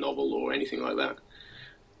novel, or anything like that.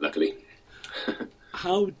 Luckily.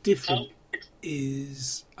 How different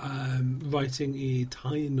is writing a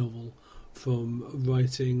tie-in novel from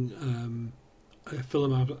writing a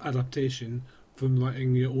film adaptation from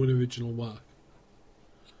writing your own original work?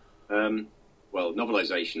 Well,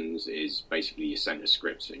 novelizations is basically you send a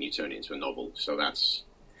script and you turn it into a novel. So that's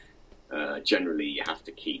generally you have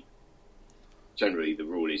to keep. Generally, the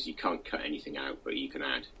rule is you can't cut anything out, but you can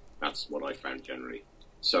add. That's what I found generally.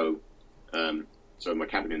 So my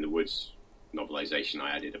Cabin in the Woods novelization,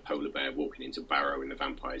 I added a polar bear walking into Barrow and the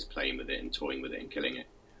vampires playing with it and toying with it and killing it.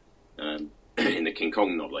 In the King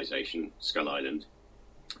Kong novelization, Skull Island,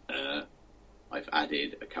 I've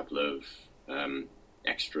added a couple of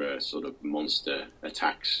extra sort of monster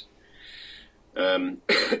attacks.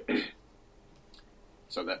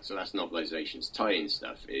 So that's novelizations. Tie-in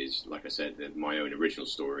stuff is, like I said, my own original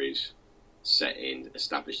stories set in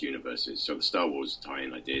established universes. So the Star Wars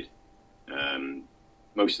tie-in I did,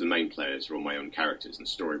 most of the main players are all my own characters, and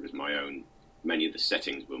the story was my own. Many of the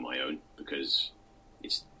settings were my own, because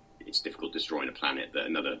it's difficult destroying a planet that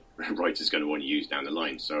another writer's going to want to use down the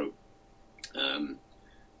line. So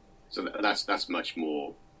that's much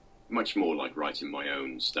more like writing my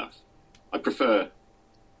own stuff. I prefer,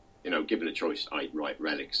 given a choice, I'd write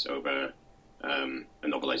Relics over a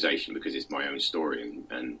novelization, because it's my own story,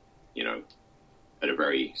 and at a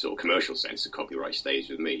very sort of commercial sense, the copyright stays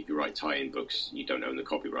with me. If you write tie-in books, you don't own the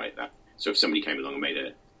copyright. So if somebody came along and made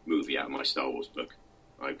a movie out of my Star Wars book,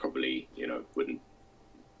 I probably, wouldn't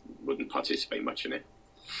participate much in it.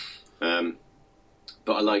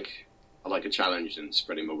 But I like a challenge and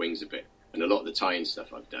spreading my wings a bit. And a lot of the tie-in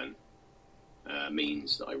stuff I've done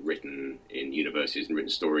means that I've written in universities and written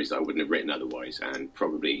stories that I wouldn't have written otherwise, and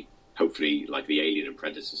probably, hopefully, like the Alien and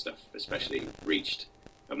Predator stuff, especially, reached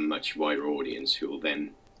a much wider audience who will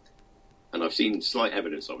then, and I've seen slight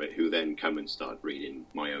evidence of it, who then come and start reading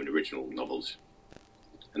my own original novels.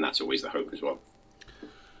 And that's always the hope as well.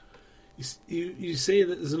 You say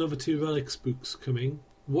that there's another 2 Relics books coming.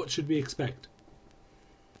 What should we expect?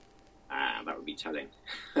 That would be telling.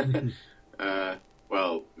 I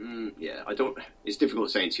don't. It's difficult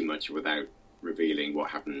saying too much without revealing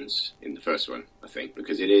what happens in the first one, I think,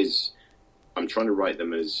 because it is. I'm trying to write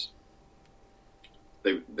them as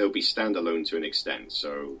they'll be standalone to an extent,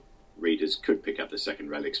 so readers could pick up the second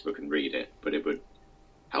Relics book and read it, but it would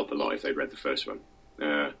help a lot if they read the first one.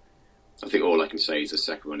 I think all I can say is the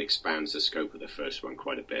second one expands the scope of the first one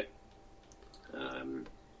quite a bit.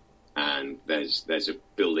 And there's a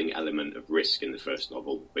building element of risk in the first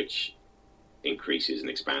novel, which increases and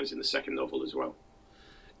expands in the second novel as well.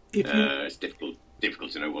 It's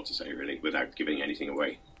difficult to know what to say, really, without giving anything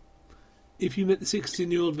away. If you met the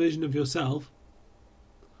 16-year-old version of yourself,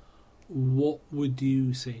 what would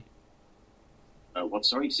you say? What,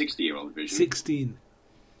 sorry? 60-year-old version? 16.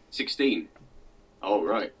 16? Oh,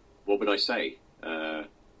 right. What would I say?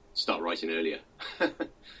 Start writing earlier.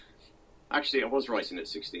 Actually, I was writing at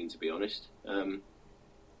 16, to be honest.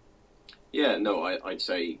 I'd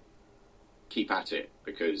say keep at it,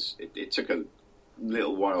 because it took a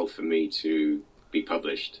little while for me to be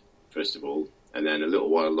published, first of all, and then a little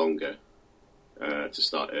while longer to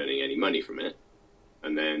start earning any money from it,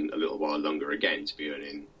 and then a little while longer again to be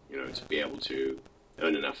earning, to be able to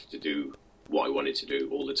earn enough to do what I wanted to do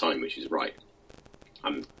all the time, which is write.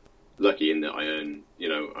 I'm lucky in that I earn,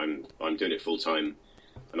 I'm doing it full time,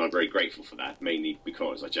 and I'm very grateful for that, mainly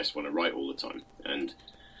because I just want to write all the time. And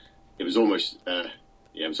it was almost,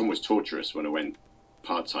 torturous when I went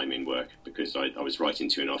part-time in work, because I was writing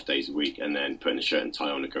 2.5 days a week and then putting a shirt and tie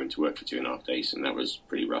on and going to work for 2.5 days, and that was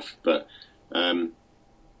pretty rough. But,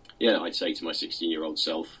 I'd say to my 16-year-old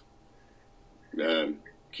self,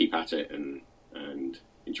 keep at it and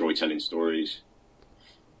enjoy telling stories,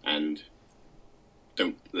 and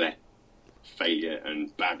don't let failure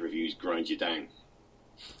and bad reviews grind you down,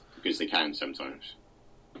 because they can sometimes.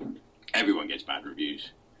 Everyone gets bad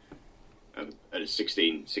reviews. At a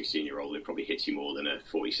 16-year-old, it probably hits you more than a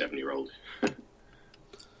 47-year-old.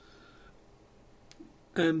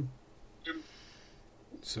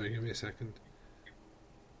 Sorry, give me a second.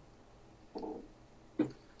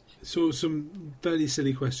 So some fairly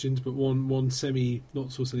silly questions, but one semi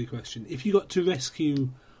not so silly question. If you got to rescue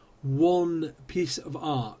one piece of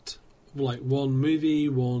art, like one movie,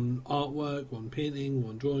 one artwork, one painting,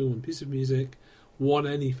 one drawing, one piece of music, one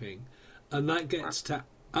anything, and that gets to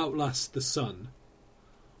outlast the sun,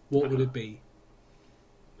 what would it be?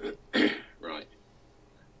 Right.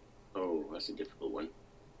 Oh, that's a difficult one.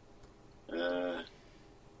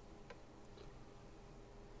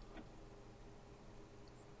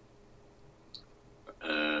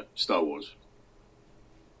 Star Wars.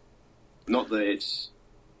 Not that it's,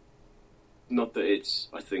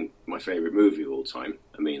 I think, my favourite movie of all time.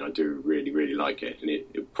 I mean, I do really, really like it, and it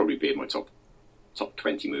would probably be in my top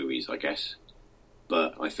 20 movies, I guess.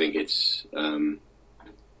 But I think it's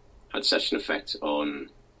had such an effect on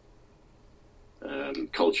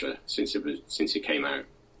culture since it came out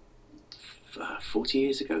 40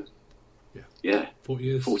 years ago. Yeah, 40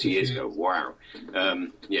 years. 40 years ago. Wow.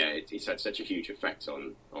 It's had such a huge effect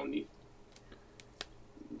on the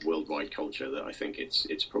worldwide culture that I think it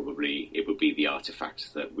would be the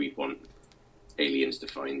artifact that we want aliens to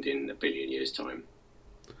find in 1 billion years' time.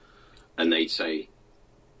 And they'd say,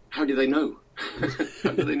 "How do they know?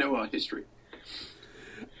 How do they know our history?"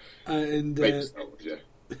 And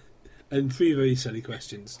 3 very silly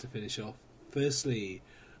questions to finish off. Firstly,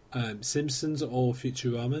 Simpsons or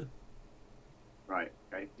Futurama? Right.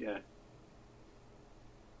 Okay. Yeah.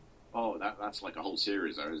 Oh, that's like a whole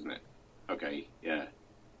series, though, isn't it? Okay. Yeah.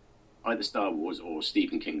 Either Star Wars or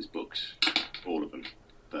Stephen King's books, all of them.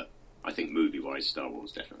 But I think movie-wise, Star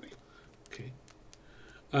Wars definitely. Okay.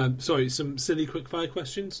 Sorry, some silly quick-fire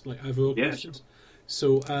questions, like overall questions.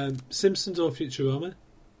 Sure. So, Simpsons or Futurama?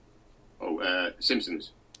 Oh,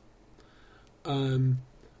 Simpsons.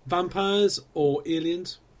 Vampires or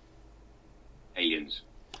aliens? Aliens.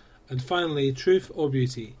 And finally, truth or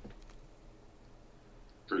beauty?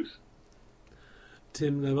 Truth.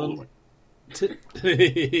 Tim All Lemon. the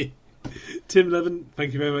way. Tim Levin,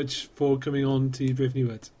 thank you very much for coming on to Brave New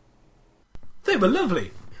Words. They were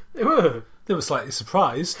lovely. They were. They were slightly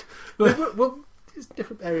surprised. Well, it's a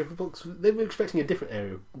different area of the books. They were expecting a different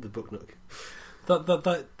area of the book nook. They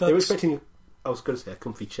were expecting, I was going to say, a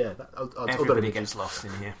comfy chair. Everybody gets lost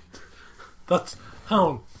in here. That's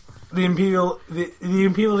how the Imperial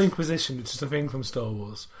Inquisition, which is a thing from Star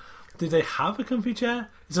Wars. Did they have a comfy chair?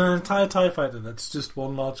 Is there an entire TIE fighter that's just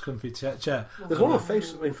one large comfy chair? There's one on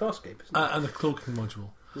face in Farscape, isn't there? And a cloaking module.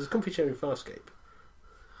 There's a comfy chair in Farscape.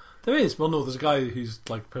 There is. Well, no, there's a guy who's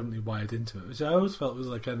like permanently wired into it, which I always felt was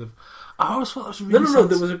like kind of. I always thought that was really. No.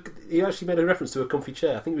 There was he actually made a reference to a comfy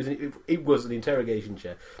chair. I think it was an interrogation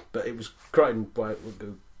chair, but it was Crichton.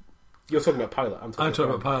 You're talking about Pilot. I'm talking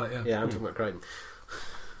about Pilot. Yeah. Yeah, I'm talking about Crichton.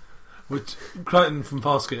 Which Crichton from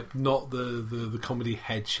Farscape, not the comedy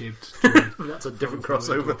head-shaped. That's a different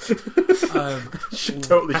crossover.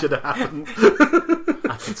 Totally should have happened.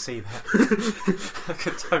 I could see that. I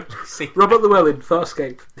could totally see Robert Llewellyn,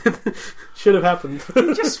 Farscape. Should have happened.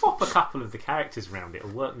 You just swap a couple of the characters around, it'll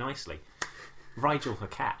work nicely. Rigel her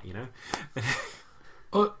cat, you know.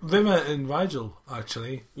 Rimmer and Rigel,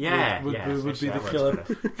 actually. Would be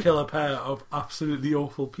the killer pair of absolutely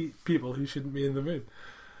awful people who shouldn't be in the room.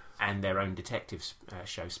 And their own detective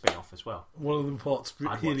show spin-off as well. One of them farts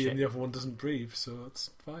I'd helium, the other one doesn't breathe, so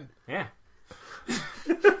that's fine. Yeah.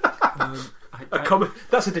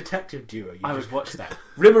 That's a detective duo. I would watch that.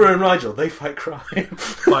 Rimmer and Rigel, they fight crime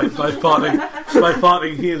by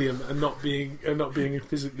farting helium and not being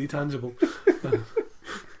physically tangible.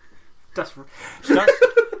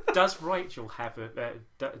 Does Rigel have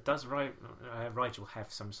Rigel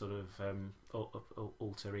have some sort of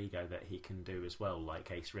alter ego that he can do as well,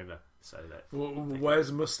 like Ace Rimmer? So that wears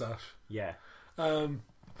a moustache. Yeah. He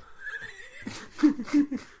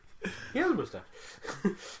has a moustache.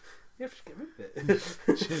 You have to get rid of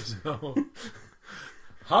it.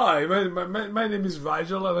 Hi, my name is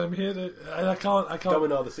Rigel, and I'm here to. I can't.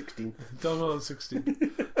 Dominar the 16th. Dominar the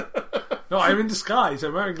 16th. No, I'm in disguise.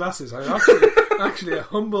 I'm wearing glasses. I'm actually a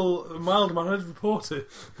humble, mild-mannered reporter.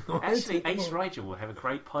 Actually, Ace Rigel will have a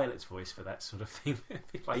great pilot's voice for that sort of thing.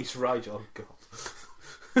 Ace Rigel, oh God.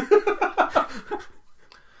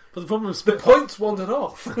 But the problem with the points wandered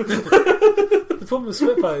off. The problem with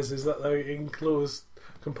Spitfires is that they're enclosed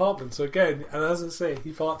compartments. So again, and as I say,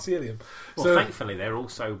 he farts helium. Well, so, thankfully they're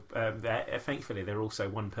also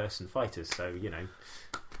one-person fighters. So you know,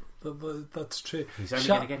 that's true. He's only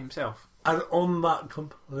going to get himself. And on that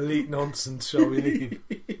complete nonsense, shall we leave?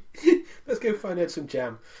 Let's go find out some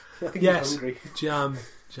jam. I think yes, he's hungry. Jam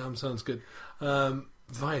sounds good.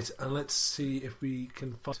 Right, and let's see if we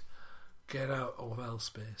can get out of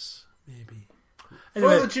L-space. Maybe.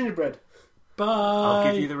 Anyway, follow the gingerbread. Bye.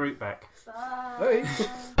 I'll give you the route back. Bye.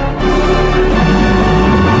 Bye.